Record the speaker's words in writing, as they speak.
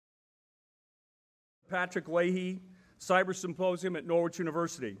Patrick Leahy Cyber Symposium at Norwich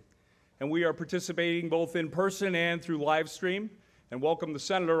University. And we are participating both in person and through live stream, and welcome the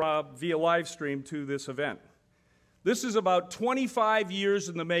Senator via live stream to this event. This is about 25 years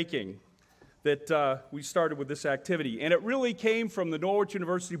in the making that we started with this activity, and it really came from the Norwich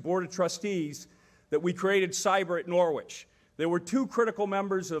University Board of Trustees that we created cyber at Norwich. There were two critical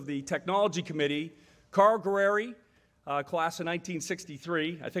members of the technology committee, Carl Guerreri, class of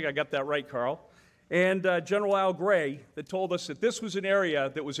 1963, I think I got that right, Carl, and General Al Gray, that told us that this was an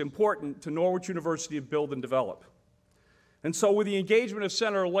area that was important to Norwich University to build and develop. And so with the engagement of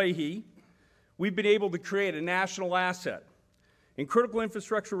Senator Leahy, we've been able to create a national asset in critical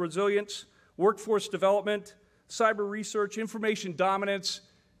infrastructure resilience, workforce development, cyber research, information dominance,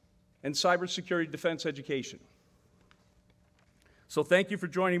 and cybersecurity defense education. So thank you for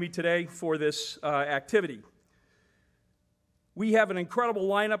joining me today for this activity. We have an incredible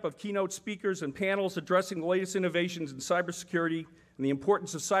lineup of keynote speakers and panels addressing the latest innovations in cybersecurity and the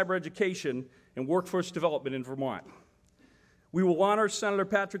importance of cyber education and workforce development in Vermont. We will honor Senator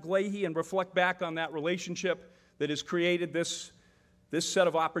Patrick Leahy and reflect back on that relationship that has created this set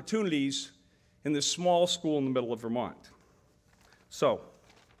of opportunities in this small school in the middle of Vermont. So,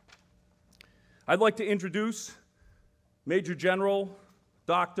 I'd like to introduce Major General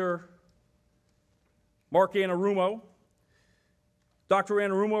Dr. Mark Anarumo. Dr.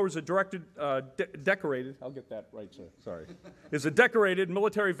 Anarumo is a decorated, I'll get that right, sir, sorry, is a decorated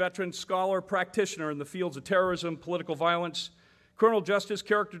military veteran, scholar, practitioner in the fields of terrorism, political violence, criminal justice,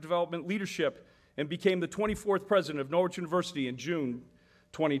 character development, leadership, and became the 24th president of Norwich University in June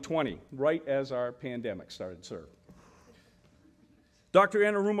 2020, right as our pandemic started, sir. Dr.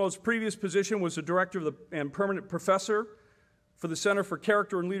 Anarumo's previous position was the director and permanent professor for the Center for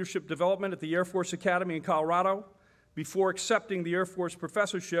Character and Leadership Development at the Air Force Academy in Colorado. Before accepting the Air Force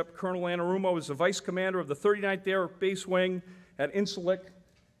professorship, Colonel Anarumo is the vice commander of the 39th Air Base Wing at Incirlik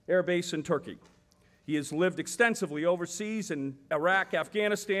Air Base in Turkey. He has lived extensively overseas in Iraq,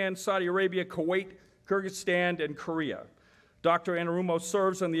 Afghanistan, Saudi Arabia, Kuwait, Kyrgyzstan, and Korea. Dr. Anarumo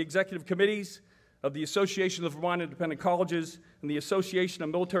serves on the executive committees of the Association of Vermont Independent Colleges and the Association of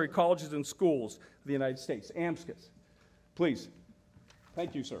Military Colleges and Schools of the United States, AMSCS. Please.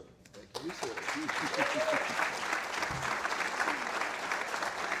 Thank you, sir. Thank you, sir.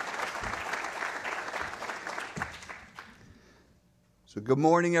 So good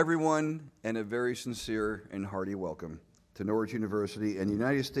morning, everyone, and a very sincere and hearty welcome to Norwich University and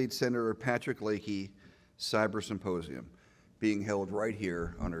United States Senator Patrick Leahy Cyber Symposium, being held right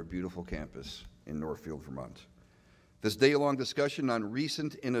here on our beautiful campus in Northfield, Vermont. This day-long discussion on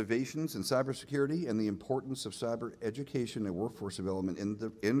recent innovations in cybersecurity and the importance of cyber education and workforce development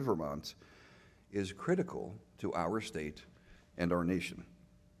in Vermont is critical to our state and our nation.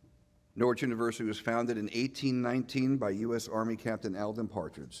 Norwich University was founded in 1819 by U.S. Army Captain Alden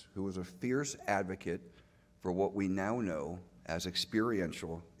Partridge, who was a fierce advocate for what we now know as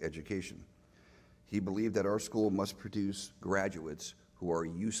experiential education. He believed that our school must produce graduates who are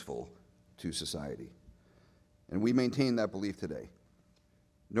useful to society. And we maintain that belief today.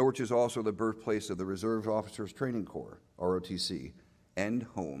 Norwich is also the birthplace of the Reserve Officers Training Corps, ROTC, and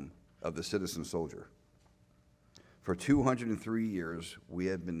home of the citizen soldier. For 203 years, we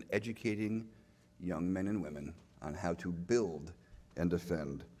have been educating young men and women on how to build and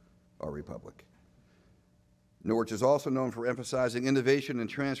defend our republic. Norwich is also known for emphasizing innovation and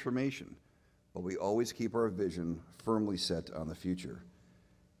transformation, but we always keep our vision firmly set on the future.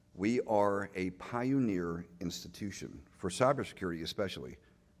 We are a pioneer institution, for cybersecurity especially,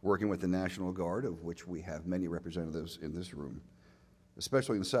 working with the National Guard, of which we have many representatives in this room.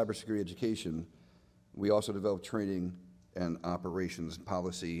 Especially in cybersecurity education, we also develop training and operations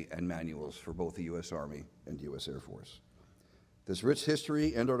policy and manuals for both the U.S. Army and U.S. Air Force. This rich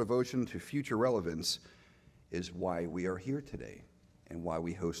history and our devotion to future relevance is why we are here today and why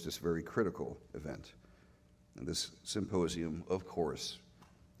we host this very critical event. And this symposium, of course,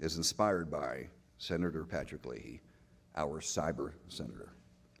 is inspired by Senator Patrick Leahy, our cyber senator.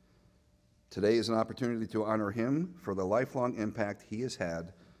 Today is an opportunity to honor him for the lifelong impact he has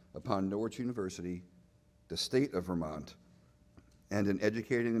had upon Norwich University, the state of Vermont, and in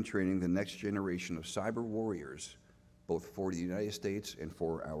educating and training the next generation of cyber warriors, both for the United States and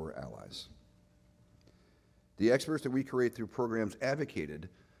for our allies. The experts that we create through programs advocated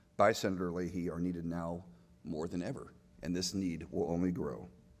by Senator Leahy are needed now more than ever, and this need will only grow.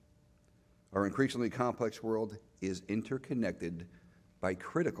 Our increasingly complex world is interconnected by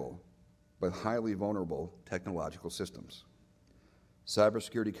critical but highly vulnerable technological systems.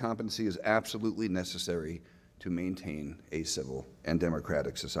 Cybersecurity competency is absolutely necessary to maintain a civil and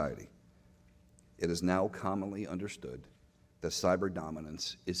democratic society. it is now commonly understood that cyber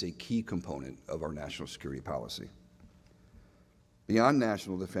dominance is a key component of our national security policy. Beyond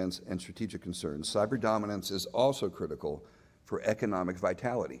national defense and strategic concerns, cyber dominance is also critical for economic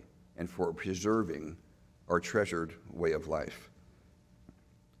vitality and for preserving our treasured way of life.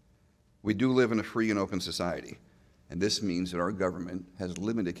 We do live in a free and open society, and this means that our government has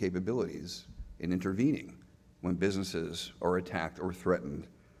limited capabilities in intervening when businesses are attacked or threatened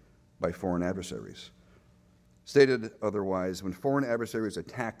by foreign adversaries. Stated otherwise, when foreign adversaries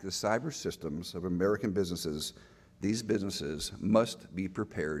attack the cyber systems of American businesses, these businesses must be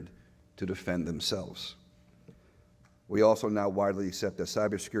prepared to defend themselves. We also now widely accept that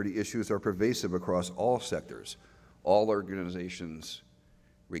cybersecurity issues are pervasive across all sectors, all organizations,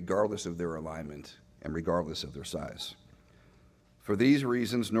 regardless of their alignment and regardless of their size. For these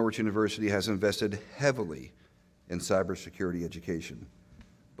reasons, Norwich University has invested heavily in cybersecurity education,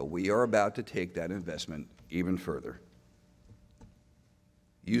 but we are about to take that investment even further.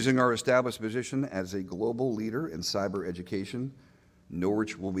 Using our established position as a global leader in cyber education,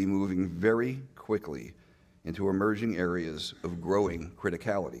 Norwich will be moving very quickly into emerging areas of growing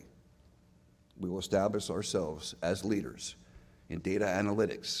criticality. We will establish ourselves as leaders in data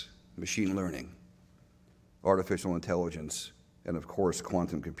analytics, machine learning, artificial intelligence, and of course,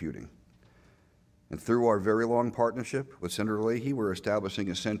 quantum computing. And through our very long partnership with Senator Leahy, we're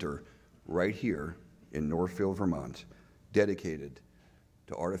establishing a center right here in Northfield, Vermont, dedicated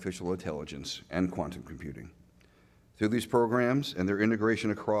to artificial intelligence and quantum computing. Through these programs and their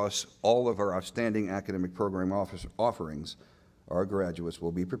integration across all of our outstanding academic program offerings, our graduates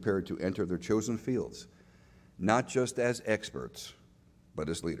will be prepared to enter their chosen fields, not just as experts, but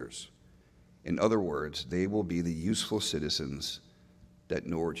as leaders. In other words, they will be the useful citizens that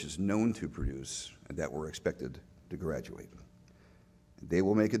Norwich is known to produce and that we're expected to graduate. They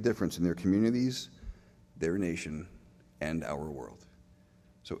will make a difference in their communities, their nation, and our world.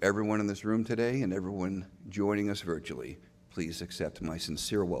 So everyone in this room today and everyone joining us virtually, please accept my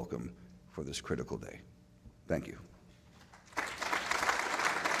sincere welcome for this critical day. Thank you.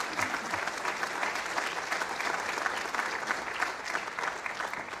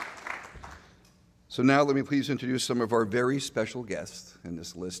 So now let me please introduce some of our very special guests, and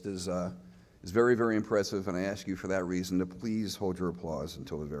this list is very, very impressive, and I ask you for that reason to please hold your applause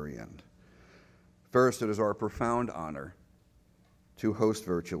until the very end. First, it is our profound honor to host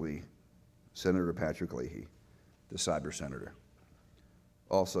virtually Senator Patrick Leahy, the Cyber Senator.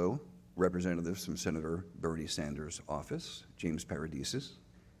 Also, representatives from Senator Bernie Sanders' office, James Paradises,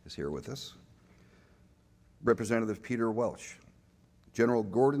 is here with us. Representative Peter Welch, General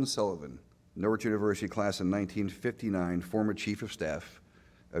Gordon Sullivan, Norwich University class in 1959, former Chief of Staff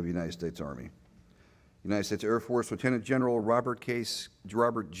of the United States Army. United States Air Force Lieutenant General Robert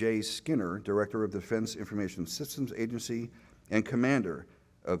J. Skinner, Director of Defense Information Systems Agency and Commander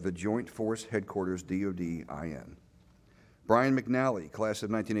of the Joint Force Headquarters, DoD-IN. Brian McNally, class of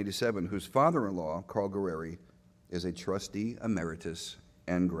 1987, whose father-in-law, Carl Guerreri, is a trustee emeritus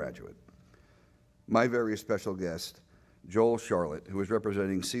and graduate. My very special guest, Joel Charlotte, who is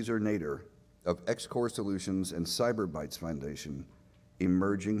representing Caesar Nader of XCore Solutions and CyberBytes Foundation,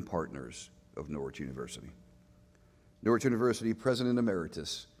 emerging partners of Norwich University. Norwich University President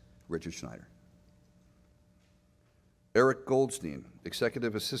Emeritus, Richard Schneider. Eric Goldstein,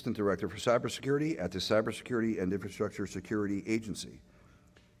 Executive Assistant Director for Cybersecurity at the Cybersecurity and Infrastructure Security Agency.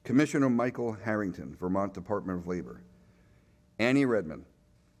 Commissioner Michael Harrington, Vermont Department of Labor. Annie Redmond,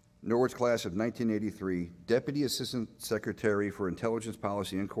 Norwich class of 1983, Deputy Assistant Secretary for Intelligence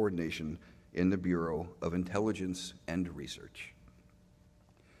Policy and Coordination in the Bureau of Intelligence and Research.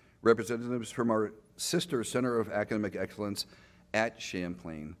 Representatives from our sister Center of Academic Excellence at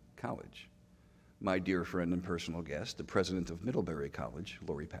Champlain College. My dear friend and personal guest, the President of Middlebury College,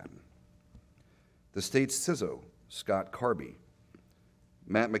 Lori Patton. The state's CISO, Scott Carby.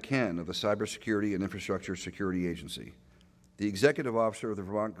 Matt McCann of the Cybersecurity and Infrastructure Security Agency. The Executive Officer of the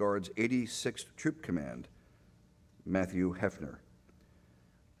Vermont Guard's 86th Troop Command, Matthew Hefner.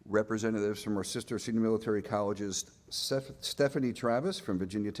 Representatives from our sister senior military colleges, Stephanie Travis from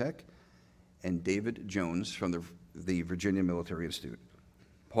Virginia Tech and David Jones from the Virginia Military Institute.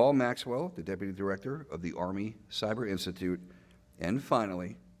 Paul Maxwell, the Deputy Director of the Army Cyber Institute, and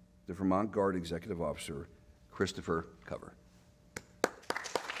finally, the Vermont Guard Executive Officer, Christopher Cover.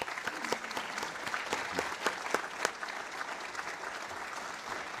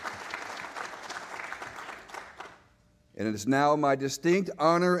 And it is now my distinct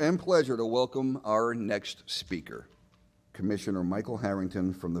honor and pleasure to welcome our next speaker, Commissioner Michael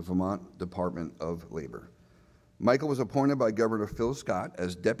Harrington from the Vermont Department of Labor. Michael was appointed by Governor Phil Scott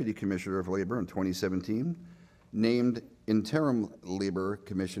as Deputy Commissioner of Labor in 2017, named Interim Labor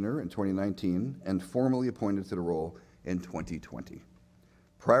Commissioner in 2019, and formally appointed to the role in 2020.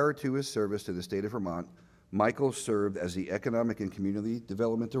 Prior to his service to the state of Vermont, Michael served as the Economic and Community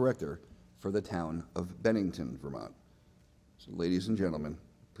Development Director for the town of Bennington, Vermont. So, ladies and gentlemen,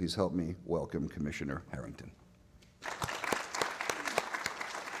 please help me welcome Commissioner Harrington.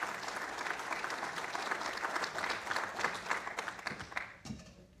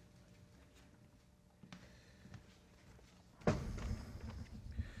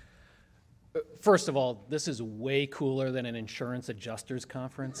 First of all, this is way cooler than an insurance adjusters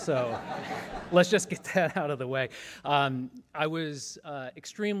conference, so let's just get that out of the way. I was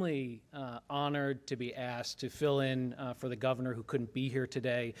extremely honored to be asked to fill in for the governor who couldn't be here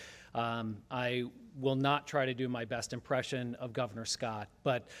today. I will not try to do my best impression of Governor Scott,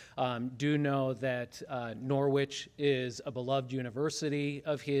 but do know that Norwich is a beloved university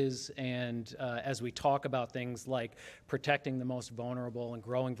of his, and as we talk about things like protecting the most vulnerable and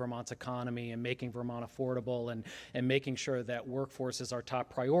growing Vermont's economy and making Vermont affordable and making sure that workforce is our top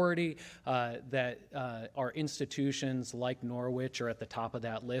priority, that our institutions like Norwich are at the top of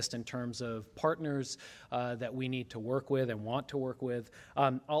that list in terms of partners that we need to work with and want to work with.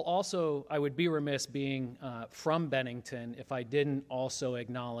 I would be remiss being from Bennington if I didn't also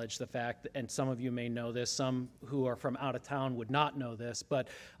acknowledge the fact, and some of you may know this, some who are from out of town would not know this, but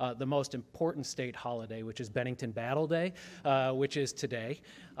the most important state holiday, which is Bennington Battle Day, which is today,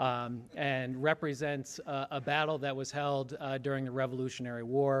 and represents a battle that was held during the Revolutionary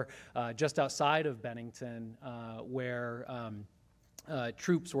War just outside of Bennington, where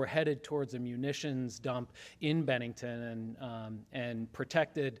troops were headed towards a munitions dump in Bennington and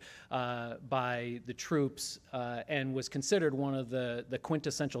protected by the troops and was considered one of the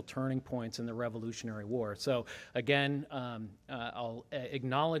quintessential turning points in the Revolutionary War. So again, I'll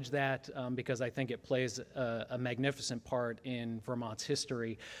acknowledge that because I think it plays a magnificent part in Vermont's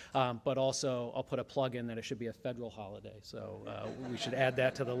history, but also I'll put a plug in that it should be a federal holiday. So we should add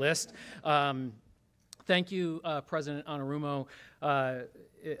that to the list. Thank you, President Anarumo.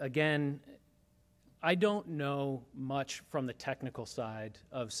 Again, I don't know much from the technical side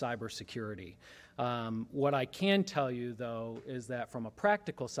of cybersecurity. What I can tell you, though, is that from a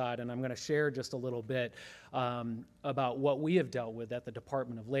practical side, and I'm going to share just a little bit about what we have dealt with at the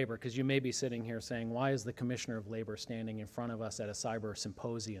Department of Labor, because you may be sitting here saying, why is the Commissioner of Labor standing in front of us at a cyber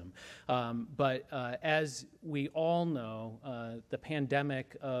symposium? But as we all know, the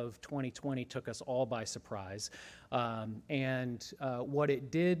pandemic of 2020 took us all by surprise. And what it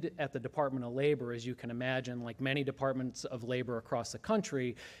did at the Department of Labor, as you can imagine, like many departments of labor across the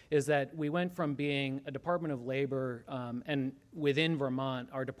country, is that we went from being a Department of Labor, and within Vermont,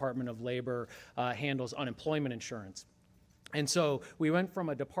 our Department of Labor handles unemployment insurance. And so we went from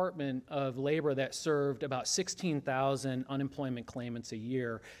a Department of Labor that served about 16,000 unemployment claimants a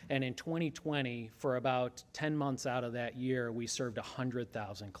year, and in 2020, for about 10 months out of that year, we served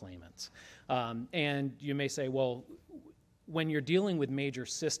 100,000 claimants. And you may say, well, when you're dealing with major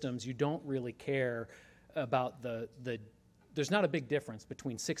systems, you don't really care about there's not a big difference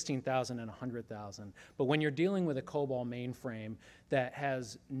between 16,000 and 100,000. But when you're dealing with a COBOL mainframe that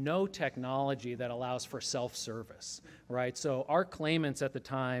has no technology that allows for self-service, right? So our claimants at the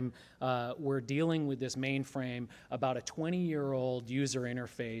time were dealing with this mainframe about a 20-year-old user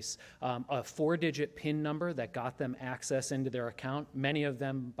interface, a 4-digit PIN number that got them access into their account. Many of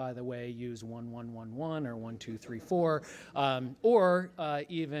them, by the way, use 1111 or 1234, or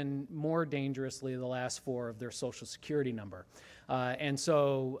even more dangerously, the last 4 of their Social Security number. And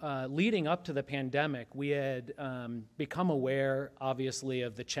so leading up to the pandemic, we had become aware, obviously,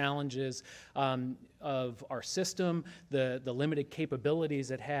 of the challenges of our system, the limited capabilities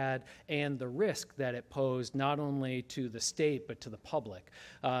it had, and the risk that it posed not only to the state but to the public.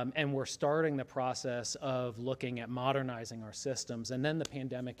 And we're starting the process of looking at modernizing our systems, and then the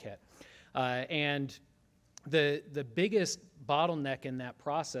pandemic hit. And the biggest bottleneck in that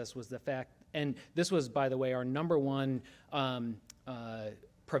process was the fact, and this was, by the way, our number one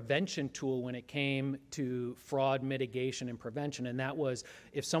prevention tool when it came to fraud mitigation and prevention, and that was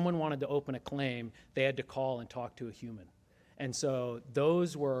if someone wanted to open a claim, they had to call and talk to a human. And so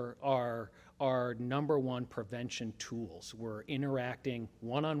those were our number one prevention tools. We're interacting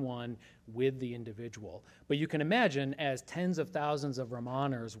one-on-one with the individual. But you can imagine, as tens of thousands of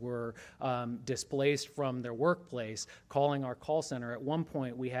Vermonters were displaced from their workplace, calling our call center. At one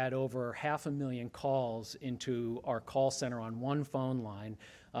point, we had over 500,000 calls into our call center on one phone line.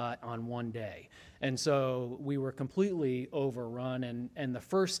 on one day. And so we were completely overrun, and the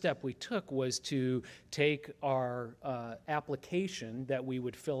first step we took was to take our application that we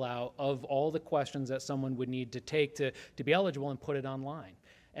would fill out of all the questions that someone would need to take to be eligible and put it online.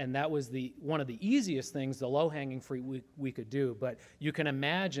 And that was one of the easiest things, the low-hanging fruit we could do. But you can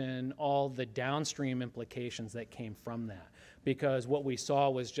imagine all the downstream implications that came from that, because what we saw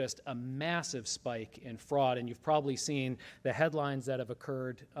was just a massive spike in fraud. And you've probably seen the headlines that have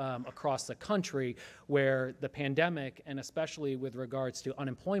occurred across the country where the pandemic, and especially with regards to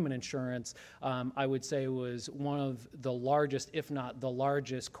unemployment insurance, I would say was one of the largest, if not the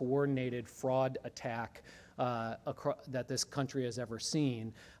largest, coordinated fraud attack that this country has ever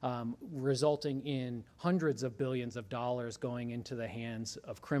seen, resulting in hundreds of billions of dollars going into the hands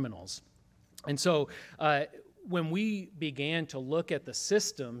of criminals. And so when we began to look at the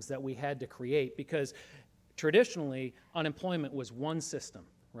systems that we had to create, because traditionally unemployment was one system,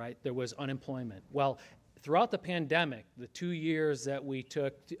 right? There was unemployment. Well, throughout the pandemic, the 2 years that we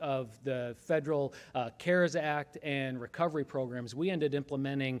took of the federal CARES Act and recovery programs, we ended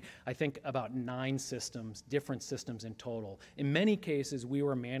implementing, I think, about 9 systems, different systems in total. In many cases, we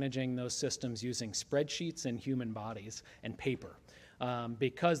were managing those systems using spreadsheets and human bodies and paper.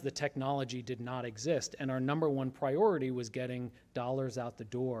 Because the technology did not exist. And our number one priority was getting dollars out the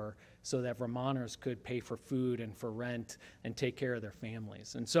door so that Vermonters could pay for food and for rent and take care of their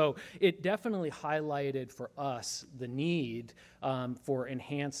families. And so it definitely highlighted for us the need for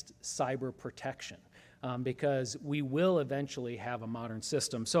enhanced cyber protection. Because we will eventually have a modern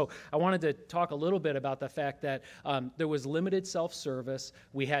system. So I wanted to talk a little bit about the fact that there was limited self-service.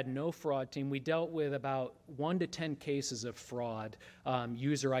 We had no fraud team. We dealt with about 1 to 10 cases of fraud,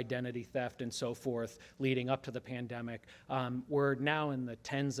 user identity theft and so forth, leading up to the pandemic. We're now in the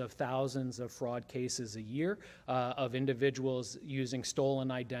tens of thousands of fraud cases a year of individuals using stolen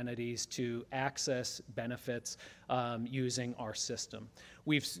identities to access benefits using our system.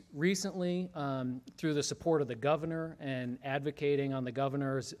 We've recently, through the support of the governor and advocating on the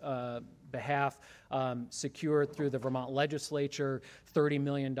governor's behalf, secured through the Vermont legislature $30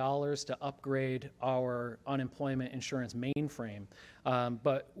 million to upgrade our unemployment insurance mainframe.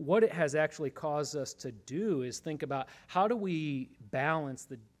 But what it has actually caused us to do is think about how do we balance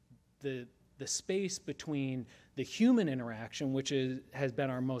the space between the human interaction, which has been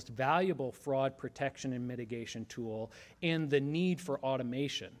our most valuable fraud protection and mitigation tool, and the need for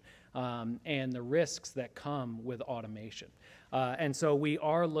automation and the risks that come with automation. And so we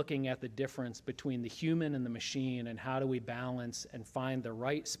are looking at the difference between the human and the machine, and how do we balance and find the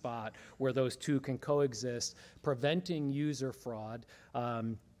right spot where those two can coexist, preventing user fraud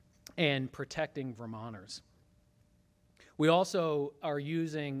and protecting Vermonters. We also are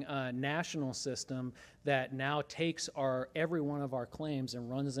using a national system that now takes every one of our claims and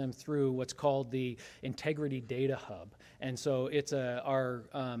runs them through what's called the Integrity Data Hub. And so it's our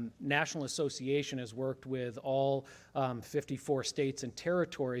national association has worked with all 54 states and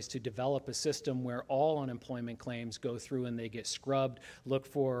territories to develop a system where all unemployment claims go through and they get scrubbed, look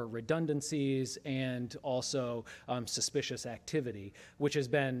for redundancies, and also suspicious activity, which has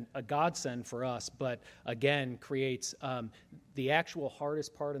been a godsend for us, but again creates the actual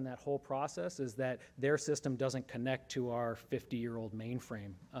hardest part in that whole process is that their system doesn't connect to our 50-year-old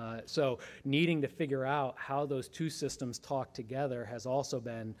mainframe. So needing to figure out how those two systems talk together has also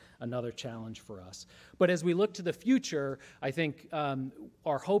been another challenge for us. But as we look to the future, I think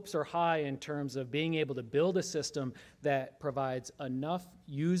our hopes are high in terms of being able to build a system that provides enough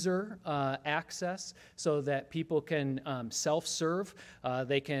user access so that people can self-serve,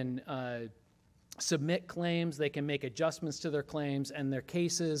 they can submit claims, they can make adjustments to their claims and their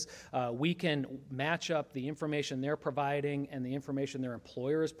cases. We can match up the information they're providing and the information their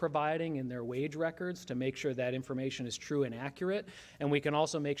employer is providing in their wage records to make sure that information is true and accurate. And we can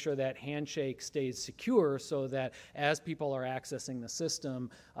also make sure that handshake stays secure so that as people are accessing the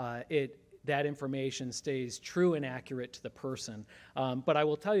system, that information stays true and accurate to the person. But I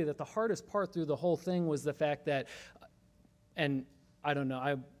will tell you that the hardest part through the whole thing was the fact that, and I don't know,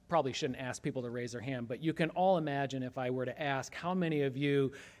 I probably shouldn't ask people to raise their hand, but you can all imagine if I were to ask how many of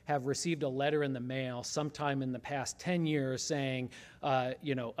you have received a letter in the mail sometime in the past 10 years saying,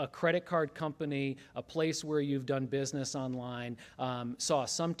 a credit card company, a place where you've done business online, saw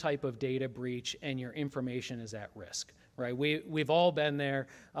some type of data breach and your information is at risk. Right? We've all been there,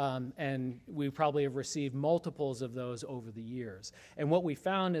 and we probably have received multiples of those over the years. And what we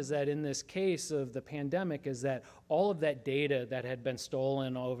found is that in this case of the pandemic is that all of that data that had been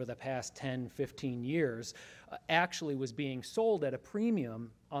stolen over the past 10, 15 years actually was being sold at a premium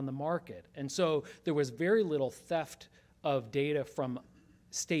on the market. And so there was very little theft of data from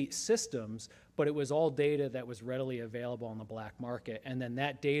state systems, but it was all data that was readily available on the black market. And then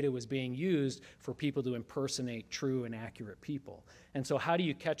that data was being used for people to impersonate true and accurate people. And so how do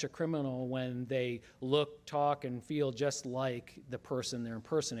you catch a criminal when they look, talk, and feel just like the person they're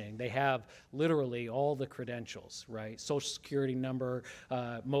impersonating? They have literally all the credentials, right? Social security number,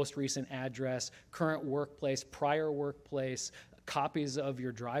 most recent address, current workplace, prior workplace, copies of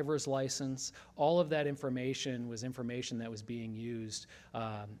your driver's license. All of that information was information that was being used.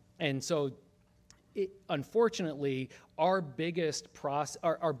 And so unfortunately, our biggest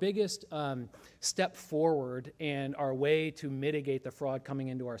step forward and our way to mitigate the fraud coming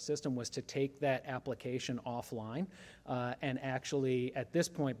into our system was to take that application offline and actually, at this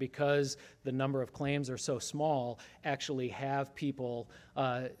point, because the number of claims are so small, actually have people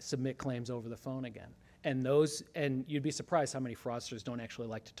submit claims over the phone again. And you'd be surprised how many fraudsters don't actually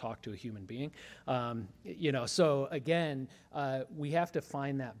like to talk to a human being. So again, we have to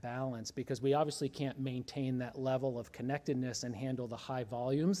find that balance, because we obviously can't maintain that level of connectedness and handle the high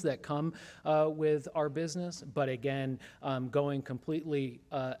volumes that come with our business. But again, going completely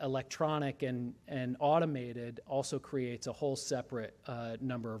electronic and automated also creates a whole separate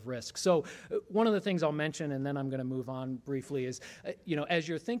number of risks. So one of the things I'll mention, and then I'm going to move on briefly, is as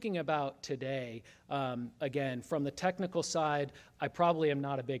you're thinking about today, again, from the technical side, I probably am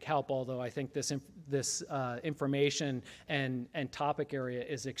not a big help, although I think this information and topic area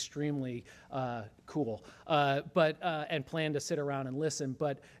is extremely cool, and plan to sit around and listen.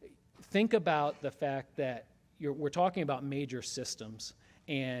 But think about the fact that we're talking about major systems,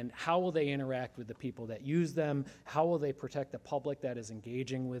 and how will they interact with the people that use them? How will they protect the public that is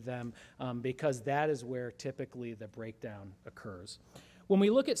engaging with them? Because that is where typically the breakdown occurs. When we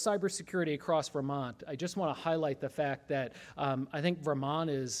look at cybersecurity across Vermont, I just want to highlight the fact that I think Vermont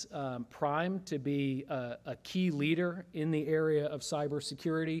is primed to be a key leader in the area of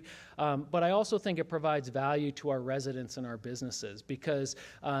cybersecurity, but I also think it provides value to our residents and our businesses, because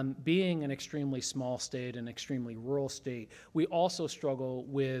being an extremely small state, an extremely rural state, we also struggle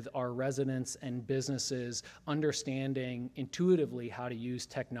with our residents and businesses understanding intuitively how to use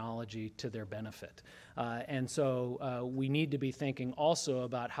technology to their benefit. And so we need to be thinking also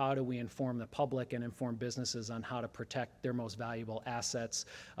about how do we inform the public and inform businesses on how to protect their most valuable assets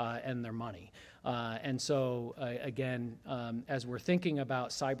and their money. And so, again, as we're thinking about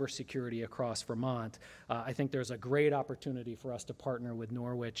cybersecurity across Vermont, I think there's a great opportunity for us to partner with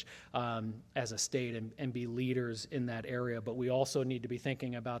Norwich as a state and be leaders in that area. But we also need to be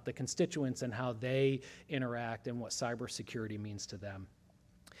thinking about the constituents and how they interact and what cybersecurity means to them.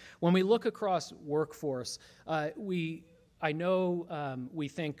 When we look across workforce, I know we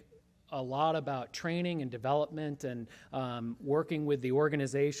think a lot about training and development and working with the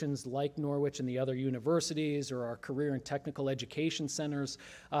organizations like Norwich and the other universities or our career and technical education centers.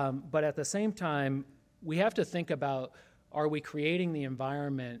 But at the same time, we have to think about, are we creating the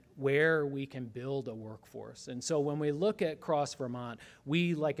environment where we can build a workforce? And so when we look at across Vermont,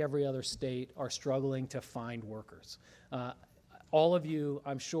 we, like every other state, are struggling to find workers. All of you,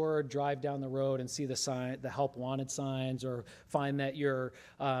 I'm sure, drive down the road and see the help wanted signs, or find that your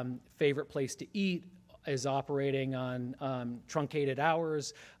favorite place to eat is operating on truncated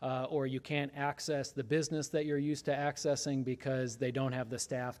hours, or you can't access the business that you're used to accessing because they don't have the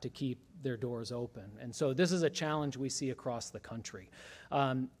staff to keep their doors open. And so this is a challenge we see across the country.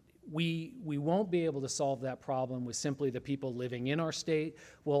 We won't be able to solve that problem with simply the people living in our state.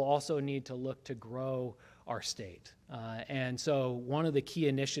 We'll also need to look to grow our state. And so one of the key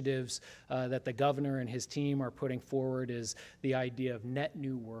initiatives that the governor and his team are putting forward is the idea of net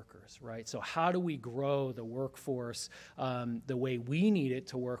new workers, right? So how do we grow the workforce the way we need it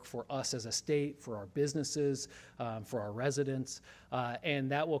to work for us as a state, for our businesses, for our residents?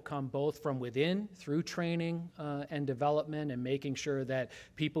 And that will come both from within through training and development, and making sure that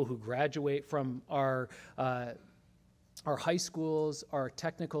people who graduate from our high schools, our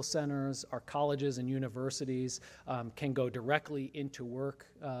technical centers, our colleges and universities can go directly into work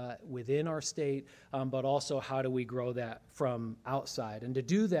within our state, but also how do we grow that from outside? And to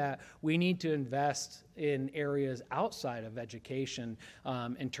do that, we need to invest in areas outside of education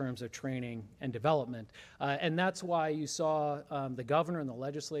in terms of training and development. And that's why you saw the governor and the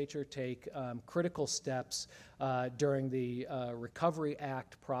legislature take critical steps during the Recovery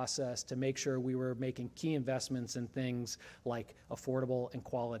Act process to make sure we were making key investments in things like affordable and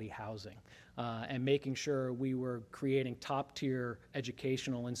quality housing, and making sure we were creating top-tier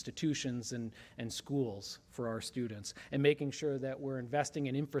educational institutions and schools for our students, and making sure that we're investing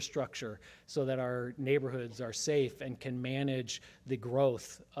in infrastructure so that our neighborhoods are safe and can manage the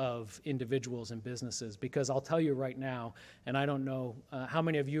growth of individuals and businesses. Because I'll tell you right now, and I don't know how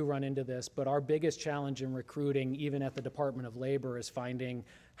many of you run into this, but our biggest challenge in recruiting, even at the Department of Labor, is finding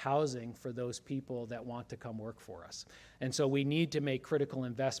housing for those people that want to come work for us. And so we need to make critical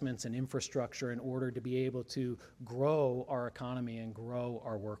investments in infrastructure in order to be able to grow our economy and grow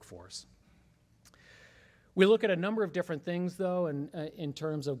our workforce. We look at a number of different things, though, in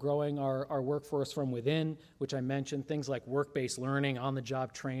terms of growing our workforce from within, which I mentioned, things like work-based learning,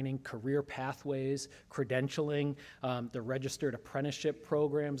 on-the-job training, career pathways, credentialing, the registered apprenticeship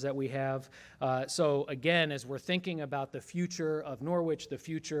programs that we have. So again, as we're thinking about the future of Norwich, the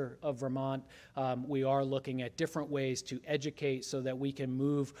future of Vermont, we are looking at different ways to educate so that we can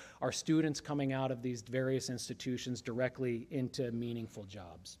move our students coming out of these various institutions directly into meaningful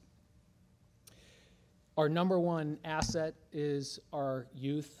jobs. Our number one asset is our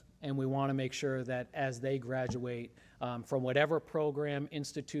youth, and we want to make sure that as they graduate from whatever program,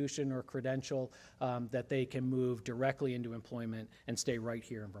 institution, or credential, that they can move directly into employment and stay right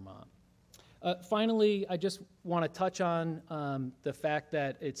here in Vermont. Finally, I just want to touch on the fact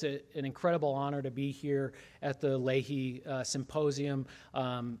that it's an incredible honor to be here at the Leahy Symposium.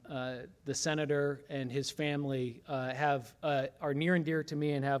 The senator and his family are near and dear to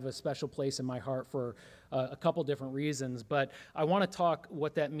me and have a special place in my heart for a couple different reasons, but I want to talk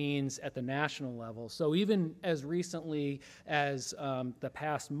what that means at the national level. So even as recently as the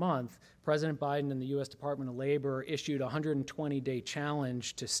past month, President Biden and the U.S. Department of Labor issued a 120-day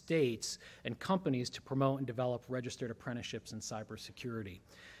challenge to states and companies to promote and develop registered apprenticeships in cybersecurity.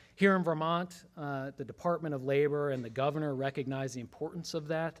 Here in Vermont, the Department of Labor and the governor recognize the importance of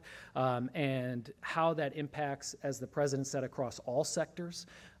that and how that impacts, as the president said, across all sectors.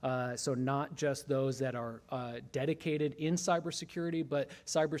 So not just those that are dedicated in cybersecurity, but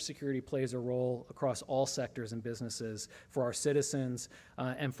cybersecurity plays a role across all sectors and businesses for our citizens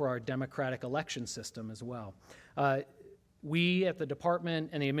and for our democratic election system as well. We at the department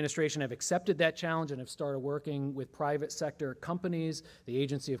and the administration have accepted that challenge and have started working with private sector companies, the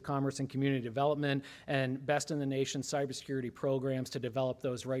Agency of Commerce and Community Development, and best in the nation cybersecurity programs to develop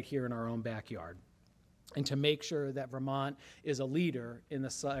those right here in our own backyard, and to make sure that Vermont is a leader in the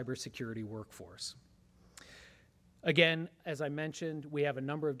cybersecurity workforce. Again, as I mentioned, we have a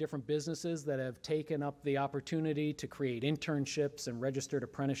number of different businesses that have taken up the opportunity to create internships and registered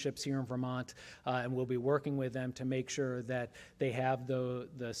apprenticeships here in Vermont, and we'll be working with them to make sure that they have the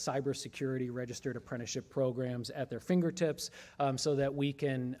cybersecurity registered apprenticeship programs at their fingertips so that we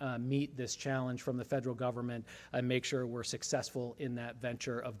can meet this challenge from the federal government and make sure we're successful in that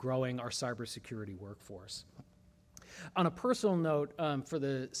venture of growing our cybersecurity workforce. On a personal note for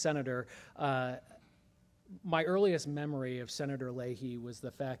the senator, my earliest memory of Senator Leahy was the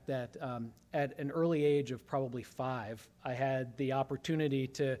fact that at an early age of probably 5, I had the opportunity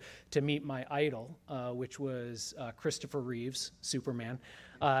to meet my idol, which was Christopher Reeves, Superman.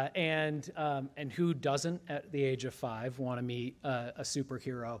 And who doesn't at the age of 5 want to meet a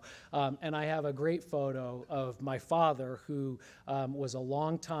superhero? And I have a great photo of my father, who was a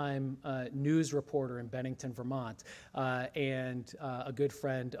longtime news reporter in Bennington, Vermont, and a good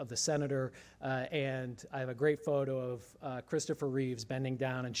friend of the senator. And I have a great photo of Christopher Reeves bending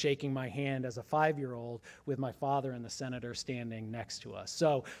down and shaking my hand as a 5-year-old with my father and the senator standing next to us.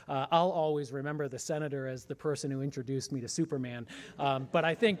 So I'll always remember the senator as the person who introduced me to Superman. But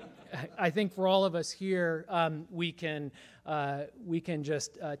I think for all of us here, we can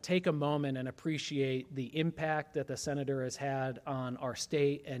just take a moment and appreciate the impact that the senator has had on our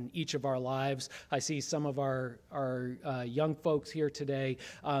state and each of our lives. I see some of our young folks here today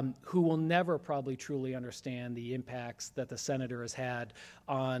who will never probably truly understand the impacts that the senator has had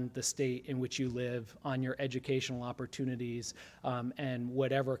on the state in which you live, on your educational opportunities, and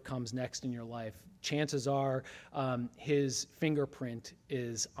whatever comes next in your life. Chances are his fingerprint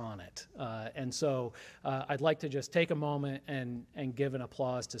is on it. And so I'd like to just take a moment and give an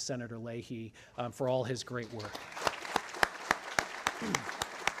applause to Senator Leahy for all his great work.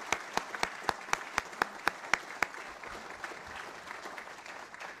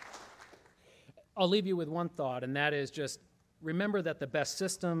 I'll leave you with one thought, and that is just remember that the best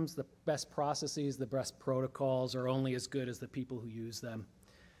systems, the best processes, the best protocols are only as good as the people who use them.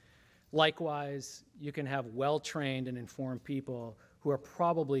 Likewise, you can have well-trained and informed people who are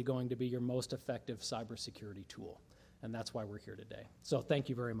probably going to be your most effective cybersecurity tool. And that's why we're here today. So thank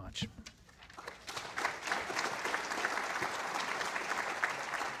you very much.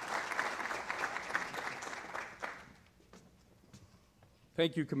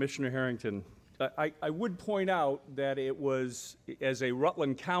 Thank you, Commissioner Harrington. I would point out that it was, as a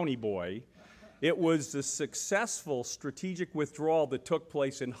Rutland County boy, It was the successful strategic withdrawal that took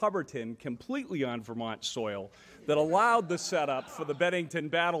place in Hubbardton, completely on Vermont soil, that allowed the setup for the Bennington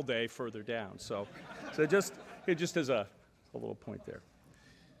Battle Day further down. So it just is a little point there.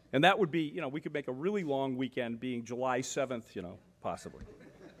 And that would be, we could make a really long weekend being July 7th, possibly.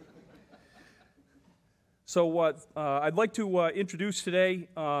 So I'd like to introduce today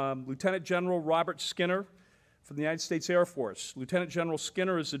Lieutenant General Robert Skinner from the United States Air Force. Lieutenant General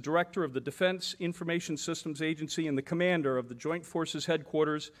Skinner is the Director of the Defense Information Systems Agency and the Commander of the Joint Forces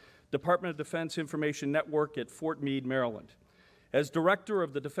Headquarters, Department of Defense Information Network at Fort Meade, Maryland. As Director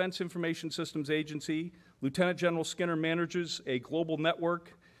of the Defense Information Systems Agency, Lieutenant General Skinner manages a global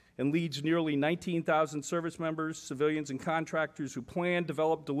network and leads nearly 19,000 service members, civilians, and contractors who plan,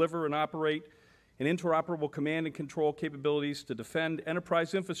 develop, deliver, and operate an interoperable command and control capabilities to defend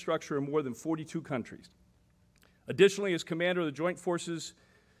enterprise infrastructure in more than 42 countries. Additionally, as Commander of the Joint Forces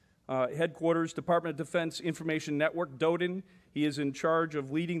Headquarters, Department of Defense Information Network, DODIN, he is in charge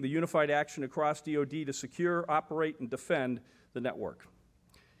of leading the unified action across DoD to secure, operate, and defend the network.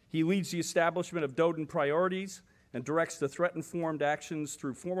 He leads the establishment of DODIN priorities and directs the threat-informed actions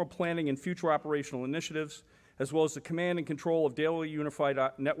through formal planning and future operational initiatives, as well as the command and control of daily unified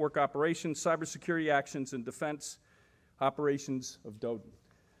network operations, cybersecurity actions, and defense operations of DODIN.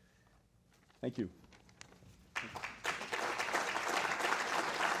 Thank you.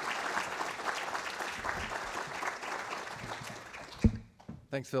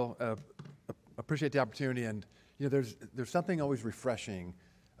 Thanks, Phil. Appreciate the opportunity, and there's something always refreshing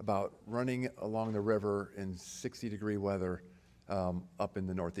about running along the river in 60-degree weather up in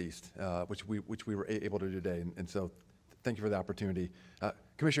the Northeast, which we were able to do today, and so thank you for the opportunity.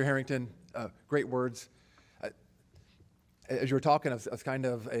 Commissioner Harrington, great words. As you were talking, I was kind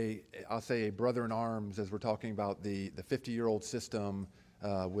of I'll say a brother in arms as we're talking about the 50-year-old system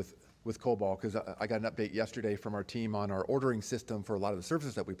with COBOL, because I got an update yesterday from our team on our ordering system for a lot of the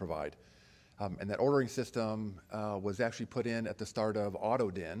services that we provide. And that ordering system was actually put in at the start of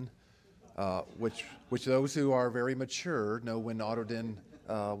AutoDIN, which those who are very mature know when AutoDIN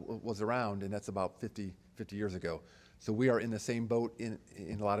was around, and that's about 50 years ago. So we are in the same boat in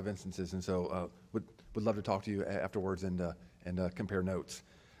a lot of instances, and so would love to talk to you afterwards and compare notes.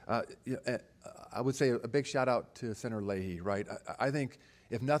 I would say a big shout out to Senator Leahy, right? I think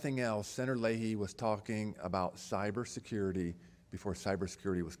if nothing else, Senator Leahy was talking about cybersecurity before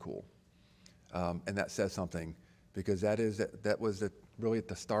cybersecurity was cool. And that says something, because that was really at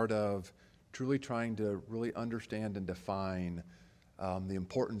the start of truly trying to really understand and define the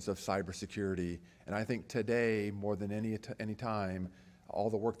importance of cybersecurity. And I think today, more than any time, all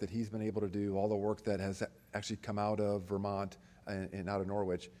the work that he's been able to do, all the work that has actually come out of Vermont and out of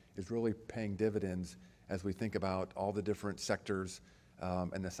Norwich is really paying dividends as we think about all the different sectors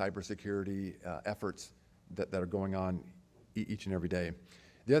and the cybersecurity efforts that are going on each and every day.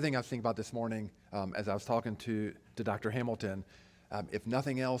 The other thing I was thinking about this morning, as I was talking to Dr. Hamilton, if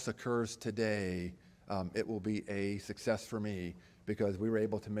nothing else occurs today, it will be a success for me, because we were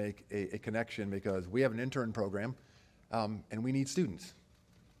able to make a connection, because we have an intern program and we need students.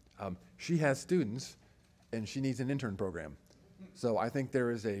 She has students and she needs an intern program. So I think there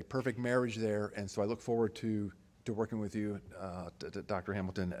is a perfect marriage there, and so I look forward to working with you, Dr.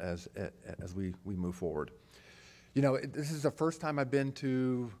 Hamilton, as we move forward. This is the first time I've been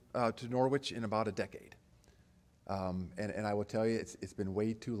to Norwich in about a decade, and I will tell you, it's been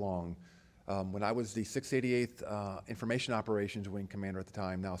way too long. When I was the 688th Information Operations Wing Commander at the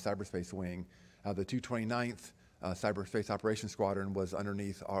time, now Cyberspace Wing, the 229th Cyberspace Operations Squadron was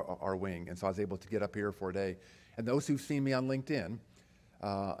underneath our wing, and so I was able to get up here for a day. And those who've seen me on LinkedIn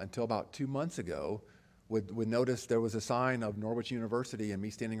until about 2 months ago would notice there was a sign of Norwich University and me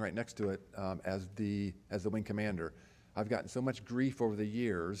standing right next to it as the wing commander. I've gotten so much grief over the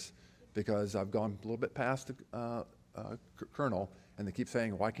years because I've gone a little bit past the colonel, and they keep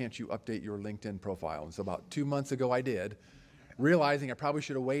saying, why can't you update your LinkedIn profile? And so about 2 months ago I did, realizing I probably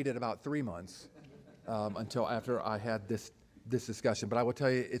should have waited about 3 months until after I had this discussion. But I will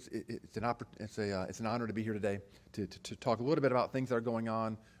tell you, it's an honor to be here today to talk a little bit about things that are going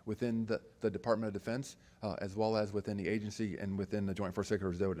on within the Department of Defense, as well as within the agency and within the Joint Forces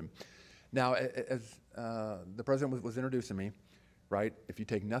Headquarters DODIN. Now, as the President was introducing me, right, if you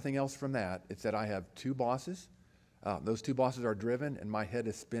take nothing else from that, it's that I have two bosses. Those two bosses are driven, and my head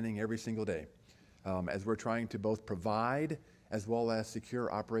is spinning every single day as we're trying to both provide as well as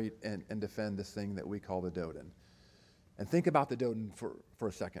secure, operate, and defend this thing that we call the DODIN. And think about the DODIN for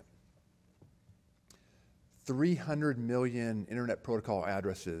a second. 300 million Internet Protocol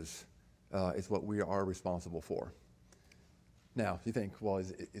addresses is what we are responsible for. Now, you think, well,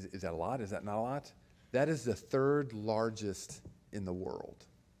 is that a lot? Is that not a lot? That is the third largest in the world.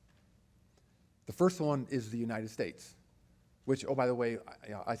 The first one is the United States, which, oh, by the way,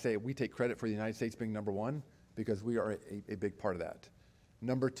 I say we take credit for the United States being number one because we are a big part of that.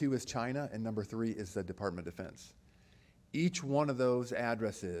 Number two is China, and number three is the Department of Defense. Each one of those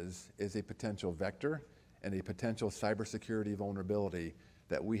addresses is a potential vector and a potential cybersecurity vulnerability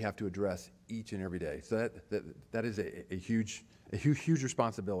that we have to address each and every day. So that is a huge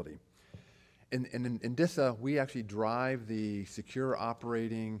responsibility. In DISA, we actually drive the secure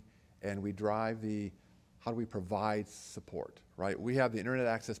operating, and we drive the how do we provide support, right? We have the internet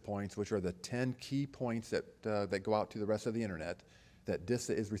access points, which are the 10 key points that go out to the rest of the internet that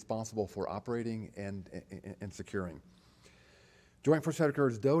DISA is responsible for operating and securing. Joint Force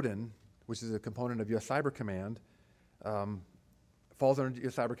Headquarters DODIN, which is a component of U.S. Cyber Command, falls under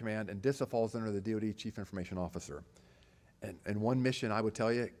U.S. Cyber Command, and DISA falls under the DoD Chief Information Officer. And one mission, I would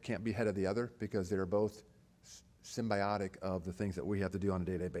tell you, can't be ahead of the other because they're both symbiotic of the things that we have to do on a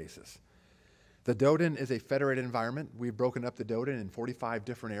day-to-day basis. The DODIN is a federated environment. We've broken up the DODIN in 45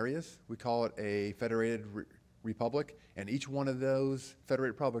 different areas. We call it a federated republic, and each one of those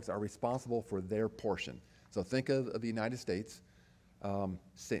federated republics are responsible for their portion. So think of the United States.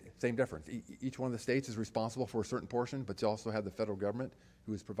 Same difference. Each one of the states is responsible for a certain portion, but you also have the federal government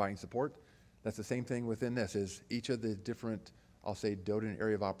who is providing support. That's the same thing within this, is each of the different, I'll say, DODIN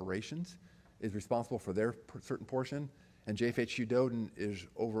area of operations is responsible for their certain portion, and JFHQ DODIN is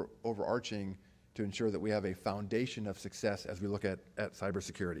overarching to ensure that we have a foundation of success as we look at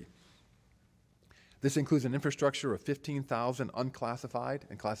cybersecurity. This includes an infrastructure of 15,000 unclassified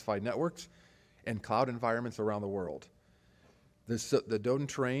and classified networks and cloud environments around the world. The DODIN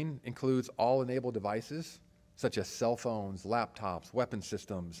terrain includes all enabled devices, such as cell phones, laptops, weapon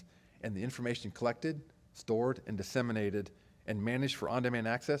systems, and the information collected, stored, and disseminated and managed for on-demand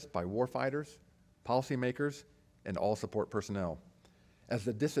access by warfighters, policymakers, and all support personnel. As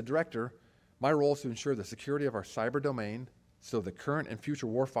the DISA director, my role is to ensure the security of our cyber domain so the current and future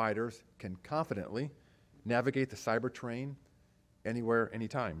warfighters can confidently navigate the cyber terrain anywhere,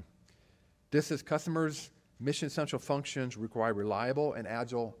 anytime. DISA's customers' mission essential functions require reliable and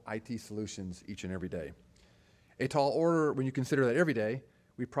agile IT solutions each and every day. A tall order when you consider that every day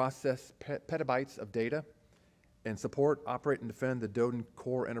we process petabytes of data and support, operate, and defend the DODIN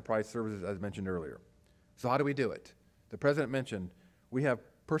core enterprise services as mentioned earlier. So how do we do it? The President mentioned we have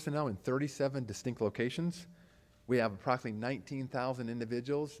personnel in 37 distinct locations. We have approximately 19,000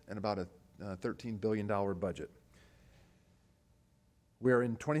 individuals and about a $13 billion budget. We are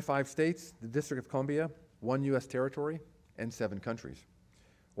in 25 states, the District of Columbia, 1 U.S. territory, and 7 countries.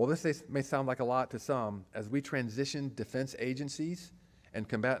 Well, this may sound like a lot to some. As we transition defense agencies and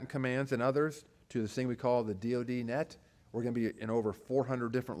combatant commands and others to this thing we call the DoD net, we're going to be in over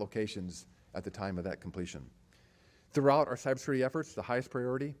 400 different locations at the time of that completion. Throughout our cybersecurity efforts, the highest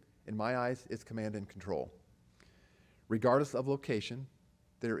priority, in my eyes, is command and control. Regardless of location,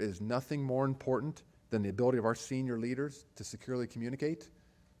 there is nothing more important than the ability of our senior leaders to securely communicate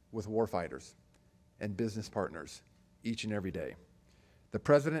with warfighters and business partners each and every day. The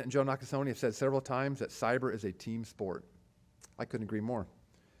President and Joe Nakasone have said several times that cyber is a team sport. I couldn't agree more.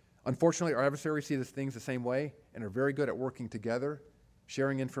 Unfortunately, our adversaries see these things the same way and are very good at working together,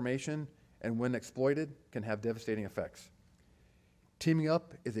 sharing information, and when exploited, can have devastating effects. Teaming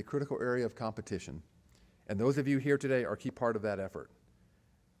up is a critical area of competition, and those of you here today are a key part of that effort.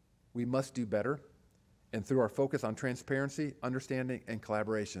 We must do better, and through our focus on transparency, understanding, and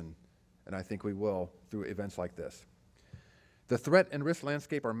collaboration, and I think we will through events like this. The threat and risk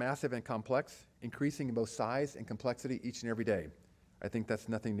landscape are massive and complex, increasing in both size and complexity each and every day. I think that's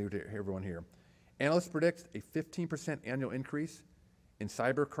nothing new to everyone here. Analysts predict a 15% annual increase in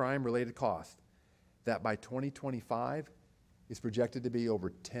cybercrime related costs that by 2025 is projected to be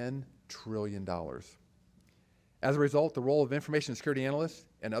over $10 trillion. As a result, the role of information security analysts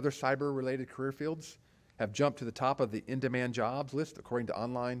and other cyber related career fields have jumped to the top of the in-demand jobs list according to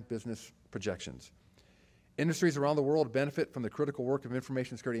online business projections. Industries around the world benefit from the critical work of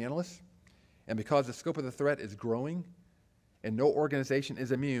information security analysts, and because the scope of the threat is growing and no organization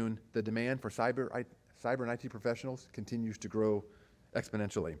is immune, the demand for cyber and IT professionals continues to grow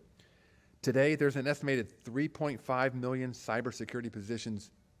exponentially. Today, there's an estimated 3.5 million cybersecurity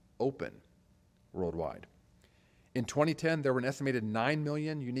positions open worldwide. In 2010, there were an estimated 9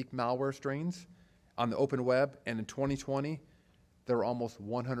 million unique malware strains on the open web, and in 2020, there were almost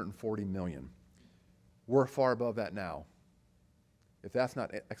 140 million. We're far above that now. If that's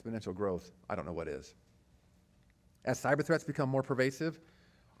not exponential growth, I don't know what is. As cyber threats become more pervasive,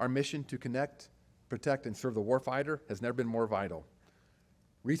 our mission to connect, protect and serve the warfighter has never been more vital.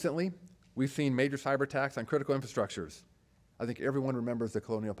 Recently, we've seen major cyber attacks on critical infrastructures. I think everyone remembers the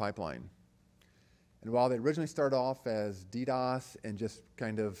Colonial Pipeline. And while they originally started off as DDoS and just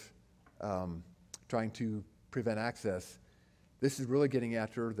kind of trying to prevent access, this is really getting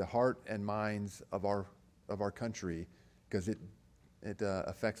after the heart and minds of our country, because it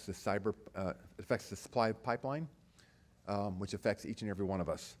affects the supply pipeline, which affects each and every one of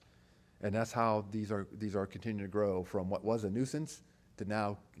us. And that's how these are continuing to grow from what was a nuisance to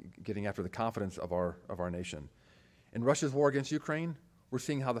now getting after the confidence of our nation. In Russia's war against Ukraine, we're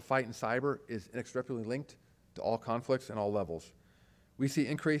seeing how the fight in cyber is inextricably linked to all conflicts and all levels. We see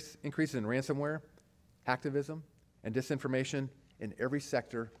increases in ransomware, hacktivism, and disinformation in every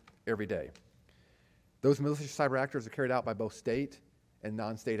sector, every day. Those malicious cyber actors are carried out by both state and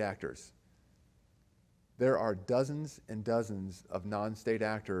non-state actors. There are dozens and dozens of non-state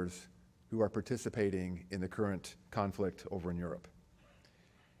actors who are participating in the current conflict over in Europe.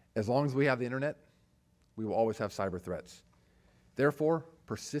 As long as we have the internet, we will always have cyber threats. Therefore,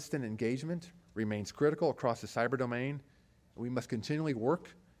 persistent engagement remains critical across the cyber domain. We must continually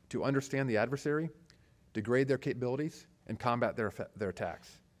work to understand the adversary, degrade their capabilities, and combat their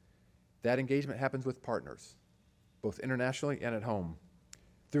attacks. That engagement happens with partners, both internationally and at home,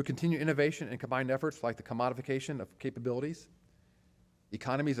 through continued innovation and combined efforts like the commodification of capabilities,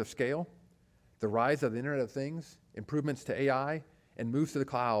 economies of scale, the rise of the Internet of Things, improvements to AI, and moves to the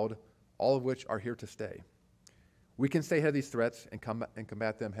cloud, all of which are here to stay. We can stay ahead of these threats and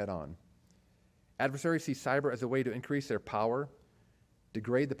combat them head on. Adversaries see cyber as a way to increase their power,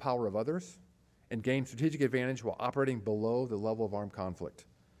 degrade the power of others, and gain strategic advantage while operating below the level of armed conflict.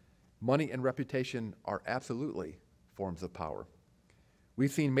 Money and reputation are absolutely forms of power.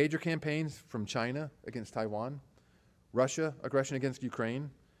 We've seen major campaigns from China against Taiwan, Russia aggression against Ukraine,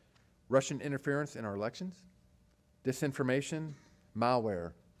 Russian interference in our elections, disinformation,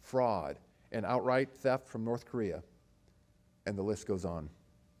 malware, fraud, and outright theft from North Korea, and the list goes on.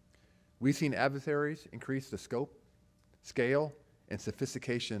 We've seen adversaries increase the scope, scale, and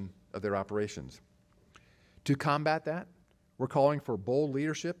sophistication of their operations. To combat that, we're calling for bold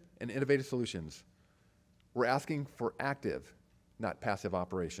leadership and innovative solutions. We're asking for active, not passive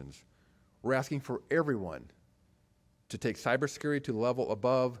operations. We're asking for everyone to take cybersecurity to the level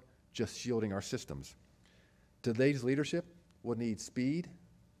above just shielding our systems. Today's leadership will need speed,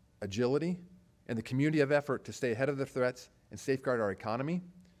 agility, and the community of effort to stay ahead of the threats and safeguard our economy,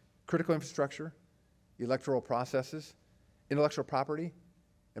 critical infrastructure, electoral processes, intellectual property,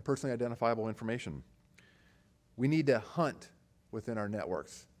 and personally identifiable information. We need to hunt within our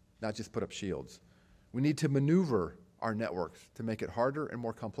networks, not just put up shields. We need to maneuver our networks to make it harder and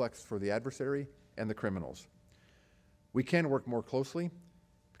more complex for the adversary and the criminals. We can work more closely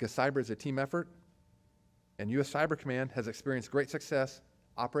because cyber is a team effort, and U.S. Cyber Command has experienced great success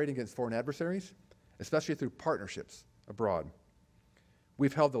operating against foreign adversaries, especially through partnerships abroad.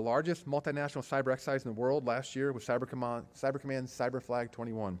 We've held the largest multinational cyber exercise in the world last year with Cyber Command's Cyber Flag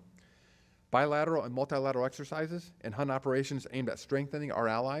 21. Bilateral and multilateral exercises and hunt operations aimed at strengthening our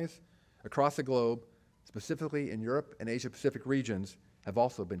allies across the globe, specifically in Europe and Asia-Pacific regions, have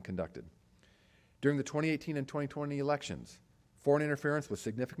also been conducted. During the 2018 and 2020 elections, foreign interference was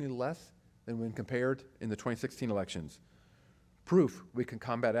significantly less than when compared in the 2016 elections. Proof we can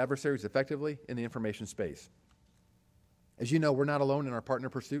combat adversaries effectively in the information space. As you know, we're not alone in our partner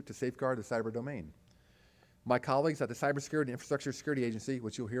pursuit to safeguard the cyber domain. My colleagues at the Cybersecurity and Infrastructure Security Agency,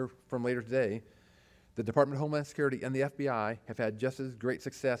 which you'll hear from later today, the Department of Homeland Security, and the FBI have had just as great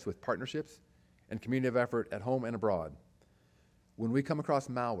success with partnerships and community of effort at home and abroad. When we come across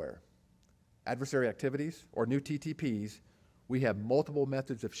malware, adversary activities, or new TTPs, we have multiple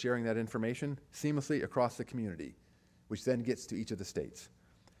methods of sharing that information seamlessly across the community, which then gets to each of the states.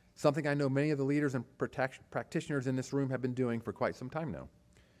 Something I know many of the leaders and practitioners in this room have been doing for quite some time now.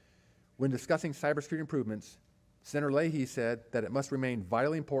 When discussing cybersecurity improvements, Senator Leahy said that it must remain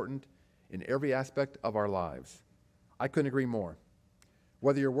vitally important in every aspect of our lives. I couldn't agree more.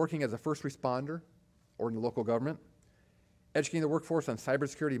 Whether you're working as a first responder or in the local government, educating the workforce on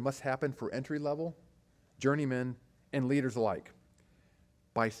cybersecurity must happen for entry-level, journeymen, and leaders alike.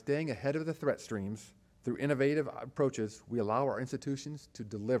 By staying ahead of the threat streams through innovative approaches, we allow our institutions to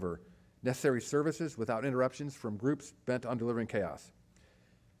deliver necessary services without interruptions from groups bent on delivering chaos.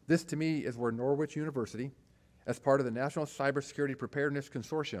 This, to me, is where Norwich University, as part of the National Cybersecurity Preparedness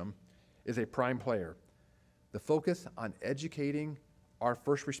Consortium, is a prime player. The focus on educating our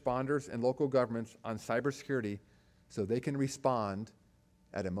first responders and local governments on cybersecurity so they can respond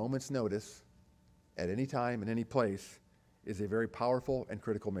at a moment's notice, at any time and any place, is a very powerful and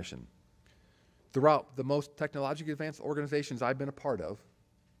critical mission. Throughout the most technologically advanced organizations I've been a part of,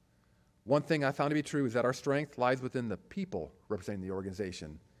 one thing I found to be true is that our strength lies within the people representing the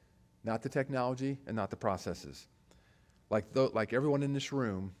organization, not the technology and not the processes. Like everyone in this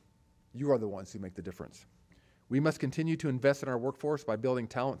room, you are the ones who make the difference. We must continue to invest in our workforce by building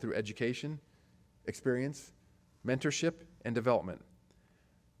talent through education, experience, mentorship, and development.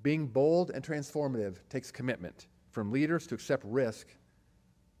 Being bold and transformative takes commitment from leaders to accept risk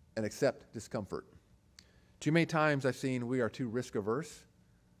and accept discomfort. Too many times I've seen we are too risk averse,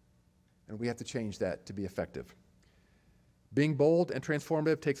 and we have to change that to be effective. Being bold and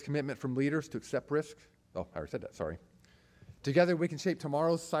transformative takes commitment from leaders to accept risk. Oh, I already said that, sorry. Together we can shape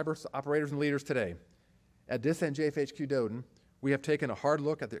tomorrow's cyber operators and leaders today. At DISA and JFHQ Doden, we have taken a hard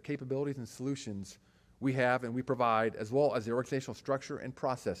look at the capabilities and solutions we have and we provide, as well as the organizational structure and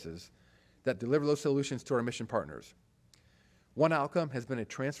processes that deliver those solutions to our mission partners. One outcome has been a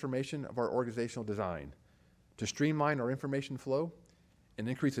transformation of our organizational design to streamline our information flow and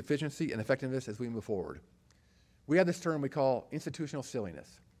increase efficiency and effectiveness as we move forward. We have this term we call institutional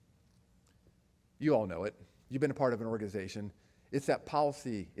silliness. You all know it. You've been a part of an organization. It's that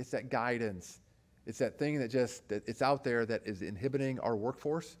policy, it's that guidance, it's that thing that it's out there that is inhibiting our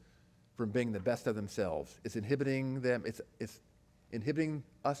workforce from being the best of themselves. It's inhibiting them, it's inhibiting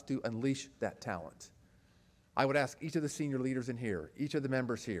us to unleash that talent. I would ask each of the senior leaders in here, each of the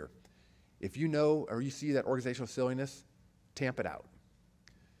members here, if you know or you see that organizational silliness, tamp it out.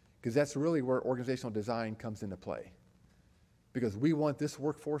 Because that's really where organizational design comes into play. Because we want this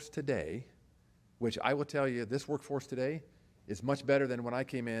workforce today, which I will tell you, this workforce today is much better than when I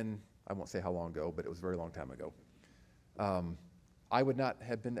came in, I won't say how long ago, but it was a very long time ago. I would not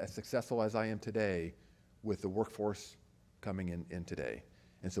have been as successful as I am today with the workforce coming in today.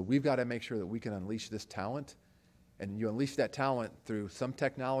 And so we've got to make sure that we can unleash this talent, and you unleash that talent through some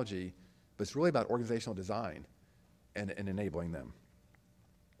technology, but it's really about organizational design and enabling them.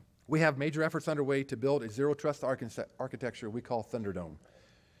 We have major efforts underway to build a zero-trust architecture we call Thunderdome,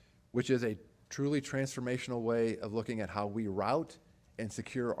 which is a truly transformational way of looking at how we route and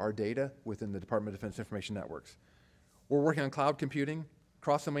secure our data within the Department of Defense Information Networks. We're working on cloud computing,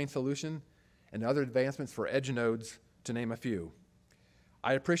 cross-domain solution, and other advancements for edge nodes, to name a few.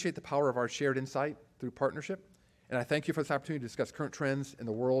 I appreciate the power of our shared insight through partnership, and I thank you for this opportunity to discuss current trends in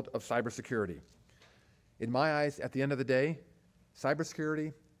the world of cybersecurity. In my eyes, at the end of the day,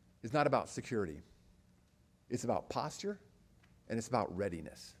 cybersecurity is not about security. It's about posture, and it's about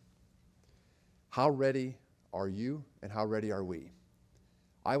readiness. How ready are you, and how ready are we?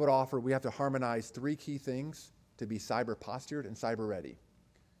 I would offer we have to harmonize three key things to be cyber postured and cyber ready.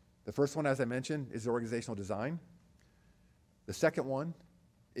 The first one, as I mentioned, is the organizational design. The second one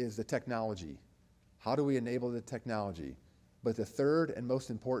is the technology. How do we enable the technology? But the third and most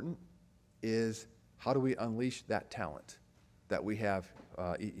important is how do we unleash that talent that we have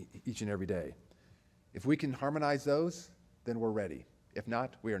each and every day? If we can harmonize those, then we're ready. If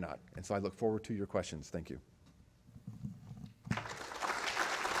not, we are not. And so I look forward to your questions. Thank you.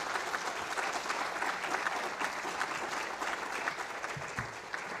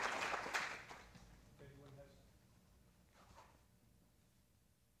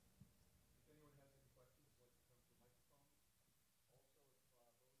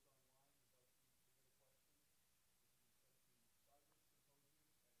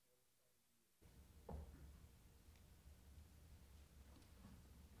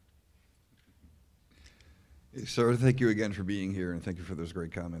 Sir, thank you again for being here, and thank you for those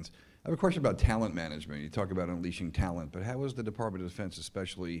great comments. I have a question about talent management. You talk about unleashing talent, but how is the Department of Defense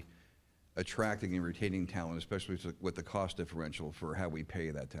especially attracting and retaining talent, especially with the cost differential for how we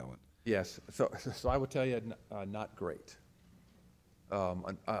pay that talent? Yes, so I would tell you not great.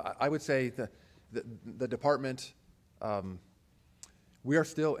 I would say the department, we are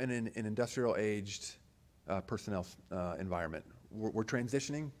still in an industrial aged personnel environment. We're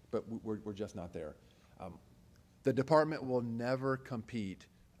transitioning, but we're just not there. The department will never compete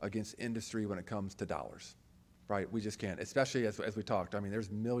against industry when it comes to dollars, right? We just can't, especially as we talked. I mean,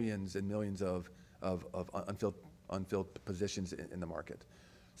 there's millions and millions of unfilled positions in the market.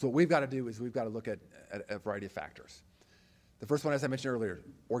 So what we've got to do is we've got to look at a variety of factors. The first one, as I mentioned earlier,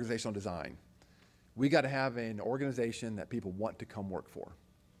 organizational design. We got to have an organization that people want to come work for,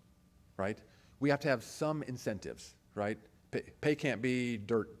 right? We have to have some incentives, right? Pay can't be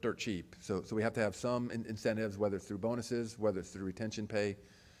dirt cheap. So we have to have some incentives, whether it's through bonuses, whether it's through retention pay.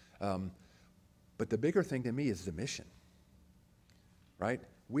 But the bigger thing to me is the mission, right?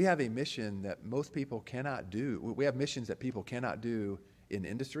 We have a mission that most people cannot do. We have missions that people cannot do in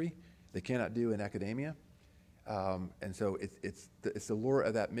industry. They cannot do in academia. And so it's the lure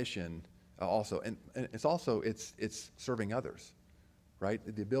of that mission also, and it's serving others, right?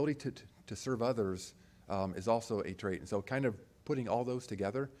 The ability to serve others is also a trait, and so kind of putting all those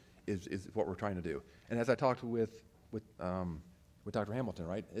together is what we're trying to do. And as I talked with Dr. Hamilton,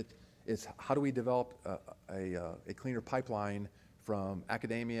 right? It's how do we develop a cleaner pipeline from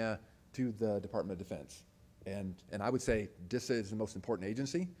academia to the Department of Defense? And I would say DISA is the most important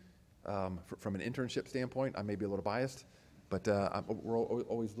agency. From an internship standpoint, I may be a little biased, but we're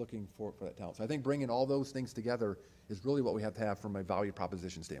always looking for that talent. So I think bringing all those things together is really what we have to have from a value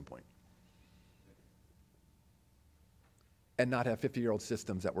proposition standpoint. And not have 50-year-old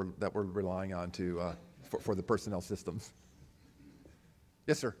systems that we're relying on for the personnel systems.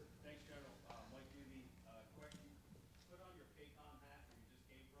 Yes, sir. Thanks, General. Mike Leahy, question. Put on your PACOM hat where you just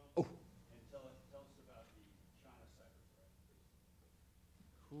came from, and tell us about the China cyber threat.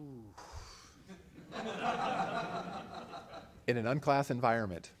 In an unclassed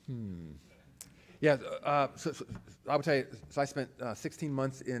environment. Yeah, so I would tell you, so I spent 16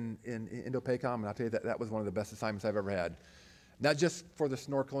 months in Indo-PACOM, and I'll tell you that was one of the best assignments I've ever had. Not just for the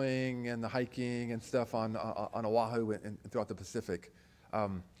snorkeling and the hiking and stuff on Oahu and throughout the Pacific,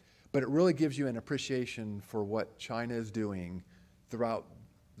 but it really gives you an appreciation for what China is doing throughout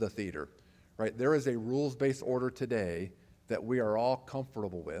the theater, right? There is a rules-based order today that we are all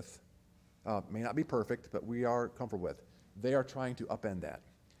comfortable with. May not be perfect, but we are comfortable with. They are trying to upend that.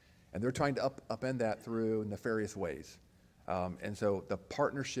 And they're trying to upend that through nefarious ways. And so the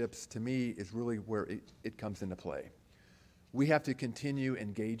partnerships, to me, is really where it comes into play. We have to continue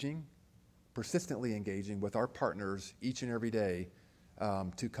engaging, persistently engaging with our partners each and every day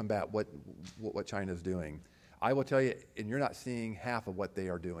to combat what China is doing. I will tell you, and you're not seeing half of what they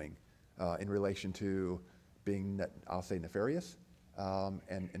are doing in relation to being, I'll say, nefarious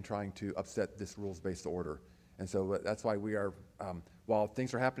and trying to upset this rules-based order. And so that's why we are, while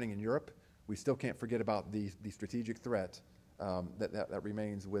things are happening in Europe, we still can't forget about the strategic threat that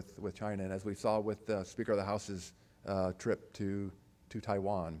remains with China. And as we saw with the Speaker of the House's trip to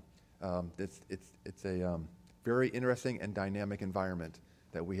Taiwan, it's a very interesting and dynamic environment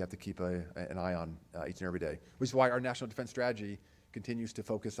that we have to keep an eye on each and every day, which is why our national defense strategy continues to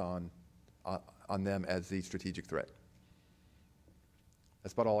focus on them as the strategic threat.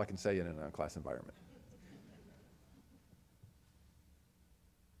 That's about all I can say in a class environment.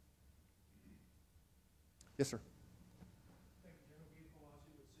 Yes, sir. Thank you, General.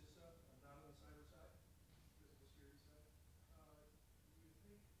 Meade with CISA. I'm not on the cyber side, physical security side. Do you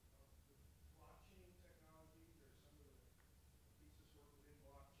think the blockchain technology, there's some of the thesis work within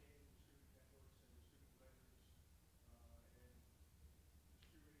blockchain, distributed networks and distributed ledgers, and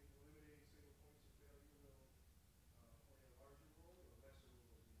distributing, eliminating single points of failure will play a larger role or a lesser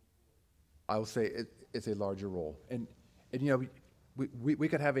role as we move forward? I will say it's a larger role. And you know, we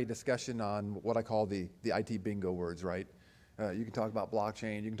could have a discussion on what I call the IT bingo words, right? You can talk about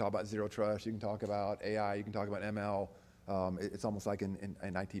blockchain, you can talk about zero trust, you can talk about AI, you can talk about ML. It's almost like an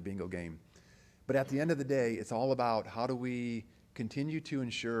IT bingo game. But at the end of the day, it's all about how do we continue to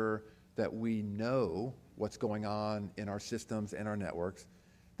ensure that we know what's going on in our systems and our networks,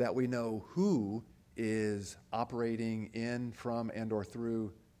 that we know who is operating in, from, and or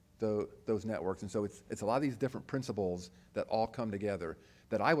through those networks. And so it's a lot of these different principles that all come together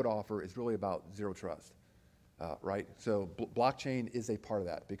that I would offer is really about zero trust, right? So blockchain is a part of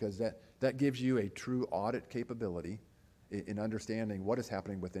that because that gives you a true audit capability in understanding what is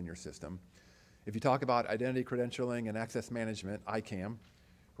happening within your system. If you talk about identity credentialing and access management, ICAM,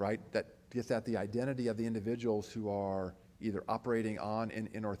 right, that gets at the identity of the individuals who are either operating on,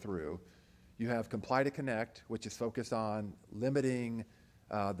 in or through. You have Comply to Connect, which is focused on limiting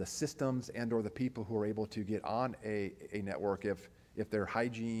the systems and or the people who are able to get on a network if their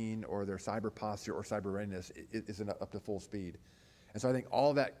hygiene or their cyber posture or cyber readiness isn't up to full speed. And so I think all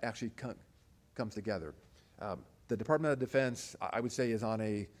of that actually comes together. The Department of Defense, I would say, is on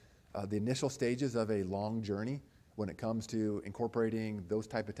the initial stages of a long journey when it comes to incorporating those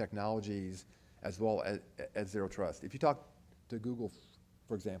type of technologies as well as zero trust. If you talk to Google,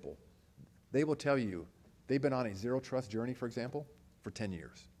 for example, they will tell you they've been on a zero trust journey, for example, for 10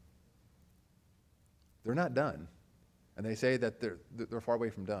 years. They're not done. And they say that they're far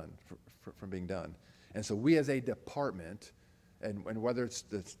away from being done. And so we as a department, and whether it's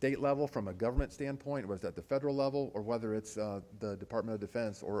the state level from a government standpoint, whether it's at the federal level, or whether it's the Department of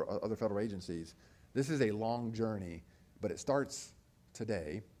Defense or other federal agencies, this is a long journey, but it starts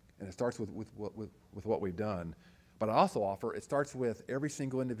today, and it starts with what we've done. But I also offer, it starts with every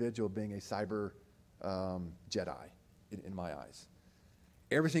single individual being a cyber Jedi, in my eyes.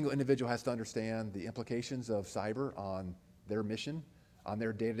 Every single individual has to understand the implications of cyber on their mission, on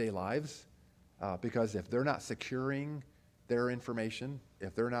their day-to-day lives, because if they're not securing their information,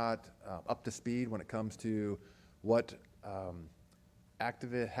 if they're not up to speed when it comes to what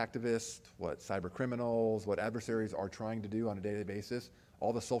hacktivists, what cyber criminals, what adversaries are trying to do on a daily basis,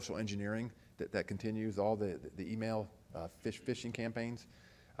 all the social engineering that continues, all the email phishing campaigns,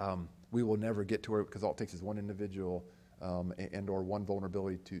 we will never get to where, because all it takes is one individual and or one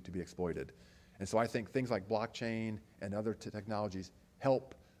vulnerability to be exploited. And so I think things like blockchain and other technologies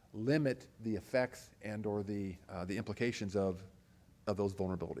help limit the effects and or the implications of those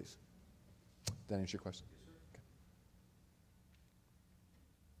vulnerabilities. Does that answer your question?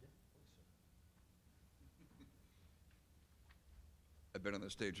 I've been on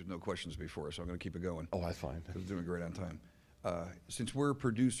this stage with no questions before, so I'm going to keep it going. Oh, that's fine. Because we're doing great on time. Since we're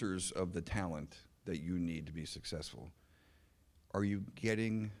producers of the talent that you need to be successful, are you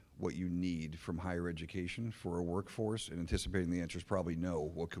getting what you need from higher education for a workforce? And anticipating the answer is probably no.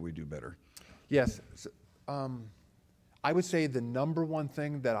 What could we do better? Yes. So, I would say the number one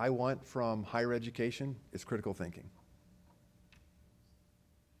thing that I want from higher education is critical thinking.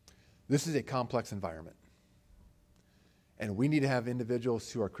 This is a complex environment. And we need to have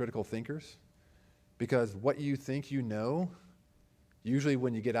individuals who are critical thinkers, because what you think you know, usually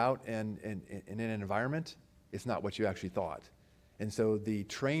when you get out and in an environment, it's not what you actually thought. And so the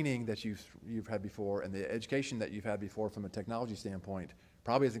training that you've had before and the education that you've had before from a technology standpoint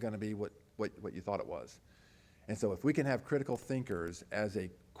probably isn't going to be what you thought it was. And so if we can have critical thinkers as a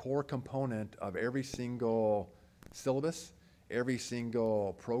core component of every single syllabus, every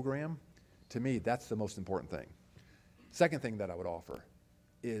single program, to me, that's the most important thing. Second thing that I would offer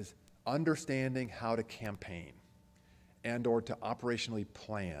is understanding how to campaign and or to operationally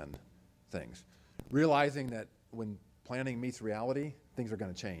plan things. Realizing that when planning meets reality, things are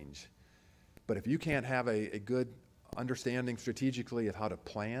going to change. But if you can't have a good understanding strategically of how to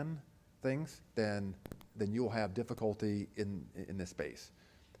plan things, then you'll have difficulty in this space.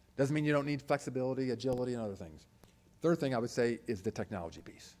 Doesn't mean you don't need flexibility, agility, and other things. Third thing I would say is the technology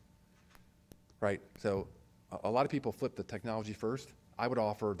piece, right? So a lot of people flip the technology first. I would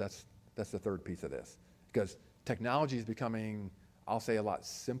offer that's the third piece of this, because technology is becoming, I'll say, a lot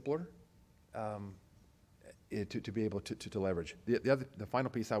simpler to be able to leverage. The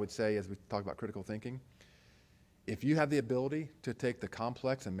final piece I would say, as we talk about critical thinking, if you have the ability to take the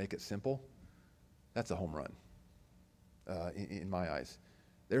complex and make it simple, that's a home run in my eyes.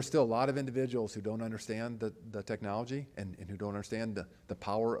 There's still a lot of individuals who don't understand the technology and who don't understand the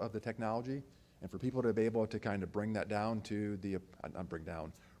power of the technology. And for people to be able to kind of bring that down to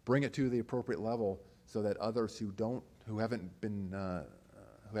bring it to the appropriate level, so that others who haven't been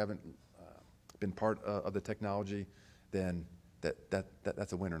part of the technology, then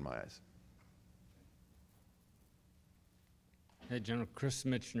that's a winner in my eyes. Hey, General Chris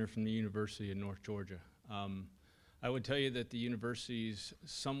Mitchner from the University of North Georgia. I would tell you that the university is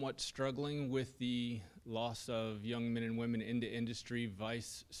somewhat struggling with the loss of young men and women into industry,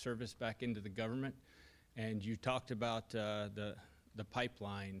 vice service back into the government. And you talked about the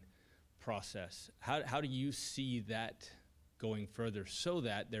pipeline process. How do you see that going further so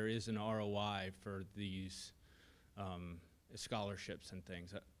that there is an ROI for these scholarships and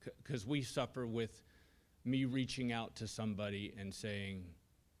things? Because we suffer with me reaching out to somebody and saying,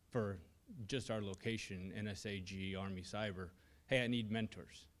 for just our location, NSAG, Army Cyber, hey, I need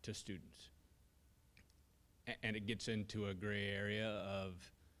mentors to students. And it gets into a gray area of,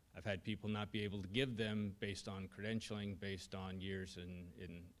 I've had people not be able to give them based on credentialing, based on years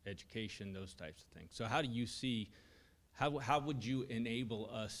in education, those types of things. So how do you see, how would you enable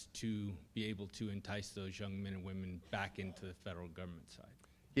us to be able to entice those young men and women back into the federal government side?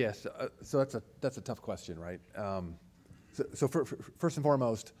 Yes, so that's a tough question, right? So first and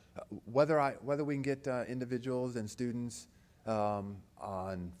foremost, whether we can get individuals and students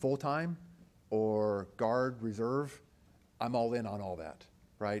on full-time or Guard Reserve, I'm all in on all that,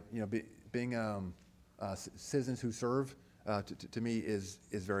 right? You know, being citizens who serve to me is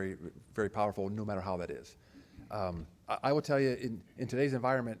very, very powerful, no matter how that is. I will tell you, in today's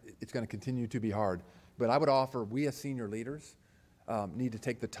environment, it's going to continue to be hard. But I would offer, we as senior leaders need to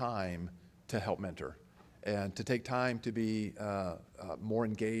take the time to help mentor, and to take time to be more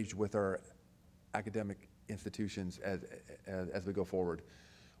engaged with our academic institutions as we go forward.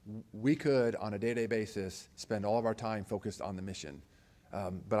 We could, on a day-to-day basis, spend all of our time focused on the mission.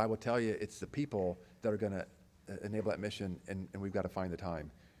 But I will tell you, it's the people that are going to enable that mission, and we've got to find the time.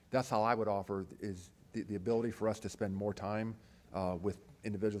 That's how I would offer, is the ability for us to spend more time with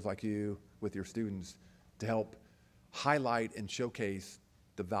individuals like you, with your students, to help highlight and showcase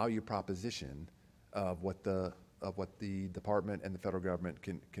the value proposition of what the of what the department and the federal government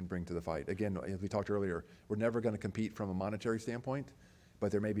can bring to the fight. Again, as we talked earlier, we're never going to compete from a monetary standpoint,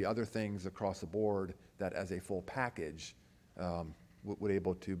 but there may be other things across the board that as a full package would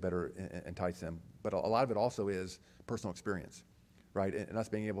able to better entice them. But a lot of it also is personal experience, right? And us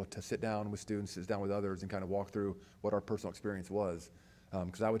being able to sit down with students, sit down with others, and kind of walk through what our personal experience was.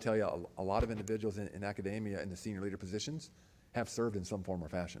 Because I would tell you, a lot of individuals in academia in the senior leader positions have served in some form or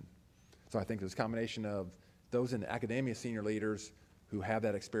fashion. So I think there's a combination of those in academia senior leaders who have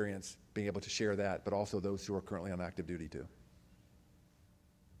that experience being able to share that, but also those who are currently on active duty too.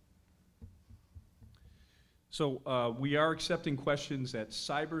 So we are accepting questions at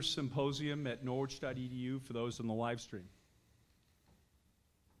cybersymposium@norwich.edu for those on the live stream.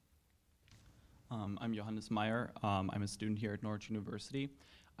 I'm Johannes Meyer. I'm a student here at Norwich University.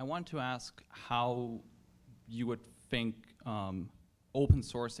 I want to ask how you would think open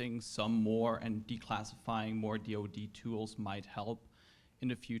sourcing some more and declassifying more DoD tools might help in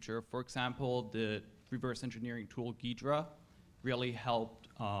the future. For example, the reverse engineering tool Ghidra really helped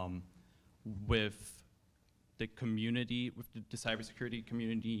with the community, with the cybersecurity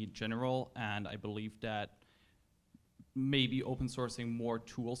community in general, and I believe that maybe open sourcing more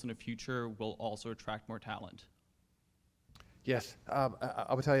tools in the future will also attract more talent. Yes,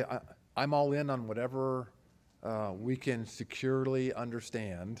 I would tell you, I'm all in on whatever we can securely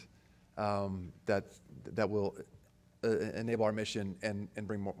understand that will enable our mission and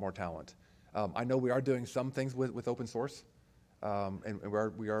bring more talent. I know we are doing some things with open source, and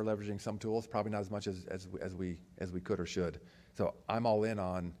we are leveraging some tools, probably not as much as we could or should. So I'm all in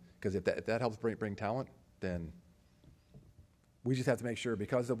on, because if that helps bring talent, then we just have to make sure,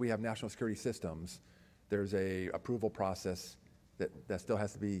 because we have national security systems, there's a approval process that still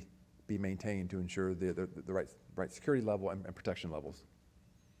has to be maintained to ensure the right security level and protection levels.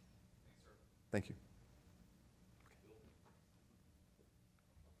 Thank you.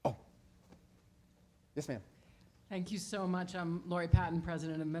 Oh, yes, ma'am. Thank you so much. I'm Lori Patton,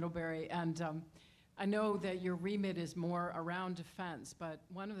 president of Middlebury, and I know that your remit is more around defense, but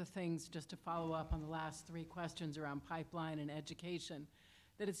one of the things, just to follow up on the last three questions around pipeline and education,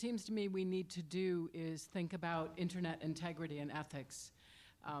 that it seems to me we need to do is think about internet integrity and ethics,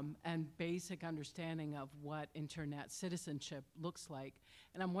 and basic understanding of what internet citizenship looks like.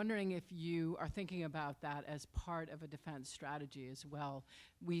 And I'm wondering if you are thinking about that as part of a defense strategy as well.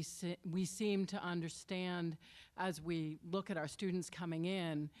 We seem to understand, as we look at our students coming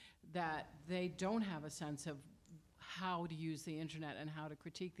in, that they don't have a sense of how to use the internet and how to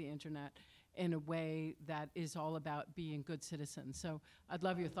critique the internet in a way that is all about being good citizens. So I'd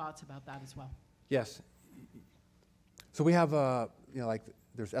love your thoughts about that as well. Yes. So we have, like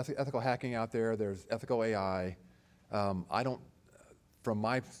there's ethical hacking out there, there's ethical AI. From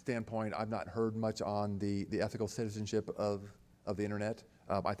my standpoint, I've not heard much on the ethical citizenship of the internet.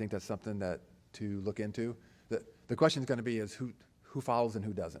 I think that's something to look into. The question is going to be is who follows and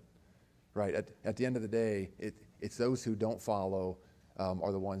who doesn't, right? At the end of the day, it's those who don't follow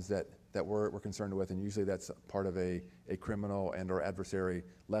are the ones that we're concerned with, and usually that's part of a criminal and or adversary,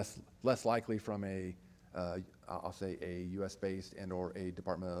 less likely from I'll say a U.S.-based and or a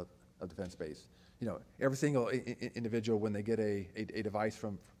Department of Defense base. Every single individual, when they get a device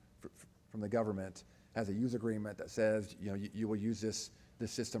from the government, has a use agreement that says you will use this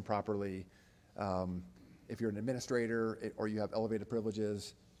system properly. If you're an administrator or you have elevated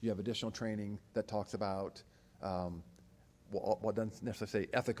privileges, you have additional training that talks about what doesn't necessarily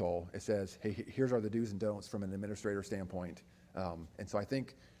say ethical. It says, hey, here's are the do's and don'ts from an administrator standpoint. And so I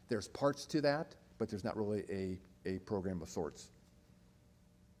think there's parts to that, but there's not really a program of sorts.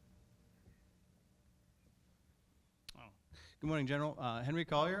 Good morning, General. Henry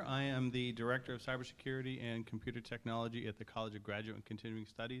Collier. I am the Director of Cybersecurity and Computer Technology at the College of Graduate and Continuing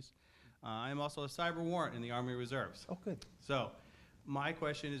Studies. I am also a cyber warrant in the Army Reserves. Oh, good. So my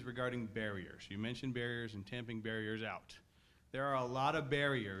question is regarding barriers. You mentioned barriers and tamping barriers out. There are a lot of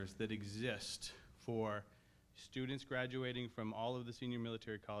barriers that exist for students graduating from all of the senior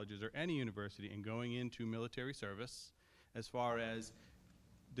military colleges or any university and going into military service, as far as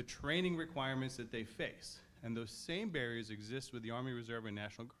the training requirements that they face. And those same barriers exist with the Army Reserve and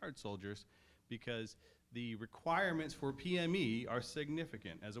National Guard soldiers, because the requirements for PME are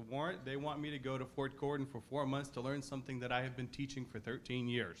significant. As a warrant, they want me to go to Fort Gordon for 4 months to learn something that I have been teaching for 13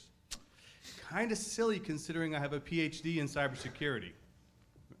 years. Kind of silly considering I have a PhD in cybersecurity.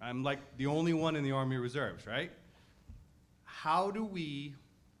 I'm like the only one in the Army Reserves, right? How do we,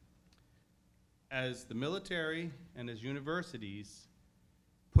 as the military and as universities,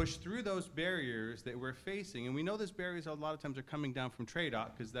 push through those barriers that we're facing? And we know those barriers a lot of times are coming down from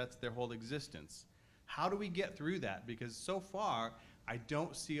TRADOC, because that's their whole existence. How do we get through that? Because so far, I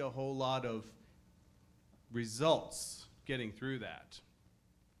don't see a whole lot of results getting through that.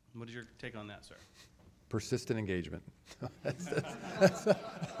 What is your take on that, sir? Persistent engagement.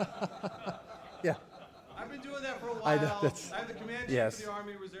 Yeah. I've been doing that for a while. I know, I have the command chief yes. of the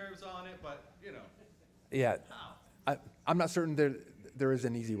Army Reserves on it, but, you know. Yeah, I'm not certain there is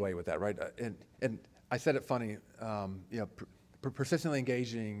an easy way with that, right? And I said it funny, you know, persistently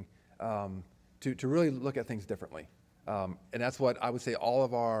engaging to really look at things differently. And that's what I would say all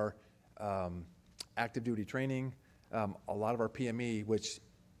of our active duty training, a lot of our PME, which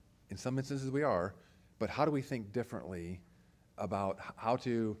in some instances we are, but how do we think differently about how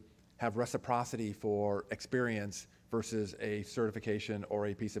to have reciprocity for experience versus a certification or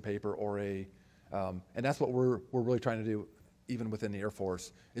a piece of paper or a, and that's what we're really trying to do even within the Air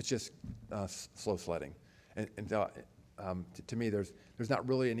Force. It's just slow sledding. And to me, there's not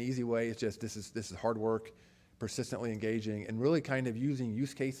really an easy way. It's just this is hard work, persistently engaging, and really kind of using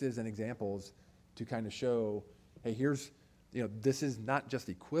use cases and examples to kind of show, hey, here's, you know, this is not just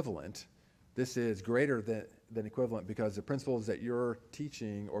equivalent. This is greater than equivalent because the principles that you're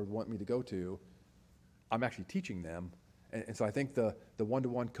teaching or want me to go to, I'm actually teaching them. And so I think the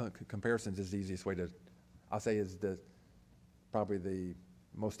one-to-one comparisons is the easiest way to, I'll say, is probably the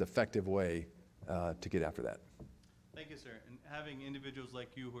most effective way to get after that. Thank you, sir. And having individuals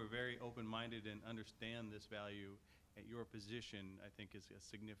like you who are very open-minded and understand this value at your position, I think is a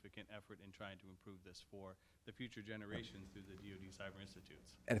significant effort in trying to improve this for the future generations through the DoD Cyber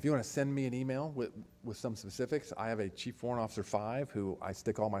Institutes. And if you want to send me an email with some specifics, I have a Chief Warrant Officer 5 who I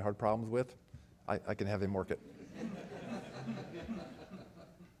stick all my hard problems with. I can have him work it.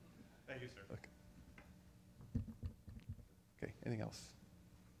 Thank you, sir. Okay, anything else?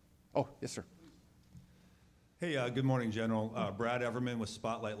 Oh, yes, sir. Hey, good morning, General. Brad Everman with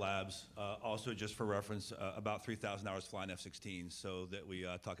Spotlight Labs. Also, just for reference, about 3,000 hours flying F-16, so that we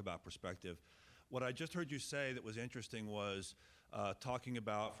talk about perspective. What I just heard you say that was interesting was talking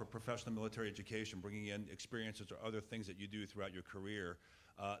about, for professional military education, bringing in experiences or other things that you do throughout your career.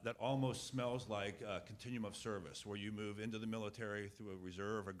 That almost smells like a continuum of service, where you move into the military through a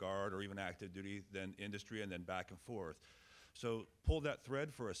reserve, a guard, or even active duty, then industry, and then back and forth. So pull that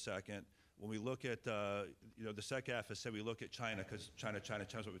thread for a second. When we look at, you know, the SecAF has said we look at China, because China's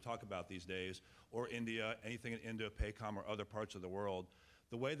what we talk about these days, or India, anything in Indo-PACOM or other parts of the world.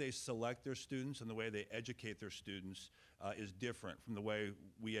 The way they select their students and the way they educate their students is different from the way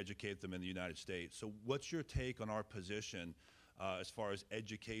we educate them in the United States. So what's your take on our position as far as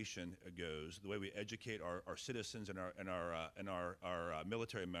education goes, the way we educate our citizens and our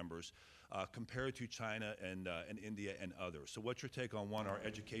military members compared to China and India and others? So what's your take on, one, our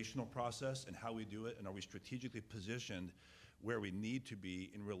educational process and how we do it, and are we strategically positioned where we need to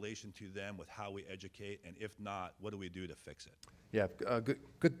be in relation to them with how we educate, and if not, what do we do to fix it? Yeah,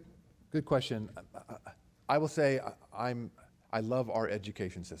 good question. I will say I love our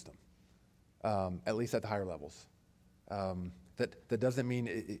education system, at least at the higher levels. That doesn't mean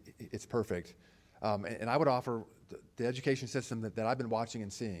it's perfect. And I would offer the education system that I've been watching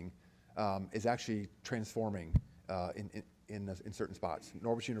and seeing is actually transforming in certain spots.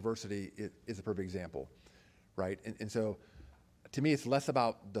 Norwich University is a perfect example, right? And so to me, it's less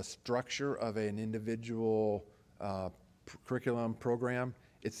about the structure of an individual curriculum program.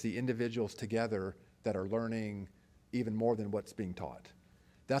 It's the individuals together that are learning even more than what's being taught.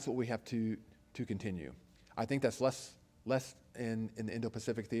 That's what we have to continue. I think that's less in the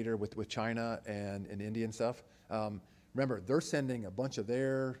Indo-Pacific theater with China and India and stuff. Remember, they're sending a bunch of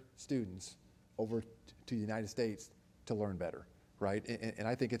their students over to the United States to learn better, right? And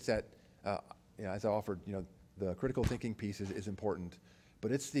I think it's that, you know, as I offered, you know, the critical thinking piece is important,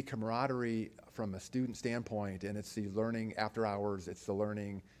 but it's the camaraderie from a student standpoint, and it's the learning after hours. It's the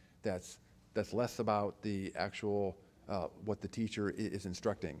learning that's less about the actual what the teacher is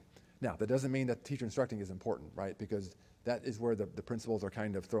instructing. Now, that doesn't mean that teacher instructing is important, right? Because that is where the principles are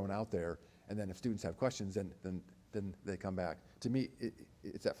kind of thrown out there, and then if students have questions, then they come back. To me,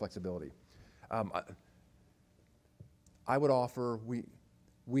 it's that flexibility. I would offer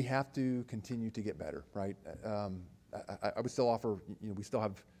we have to continue to get better, right? I would still offer, you know, we still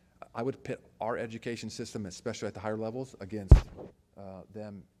have, I would pit our education system, especially at the higher levels, against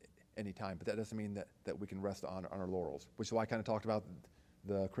them anytime, but that doesn't mean that we can rest on our laurels, which is why I kind of talked about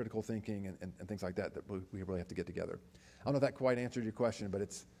the critical thinking and things like that we really have to get together. I don't know if that quite answered your question, but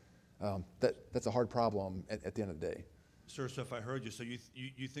it's that's a hard problem at the end of the day. Sir, so if I heard you, so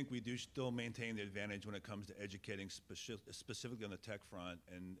you think we do still maintain the advantage when it comes to educating specifically on the tech front,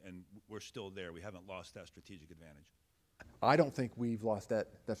 and we're still there. We haven't lost that strategic advantage. I don't think we've lost that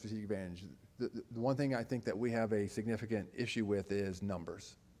strategic advantage. the one thing I think that we have a significant issue with is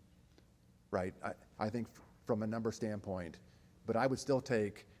numbers, right? I think from a number standpoint, but I would still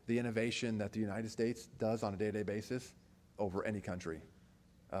take the innovation that the United States does on a day-to-day basis over any country.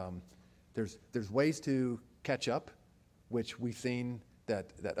 There's ways to catch up, which we've seen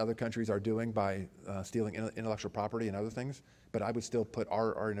that other countries are doing by stealing intellectual property and other things, but I would still put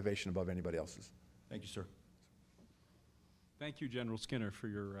our innovation above anybody else's. Thank you, sir. Thank you, General Skinner, for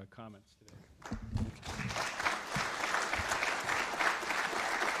your comments today.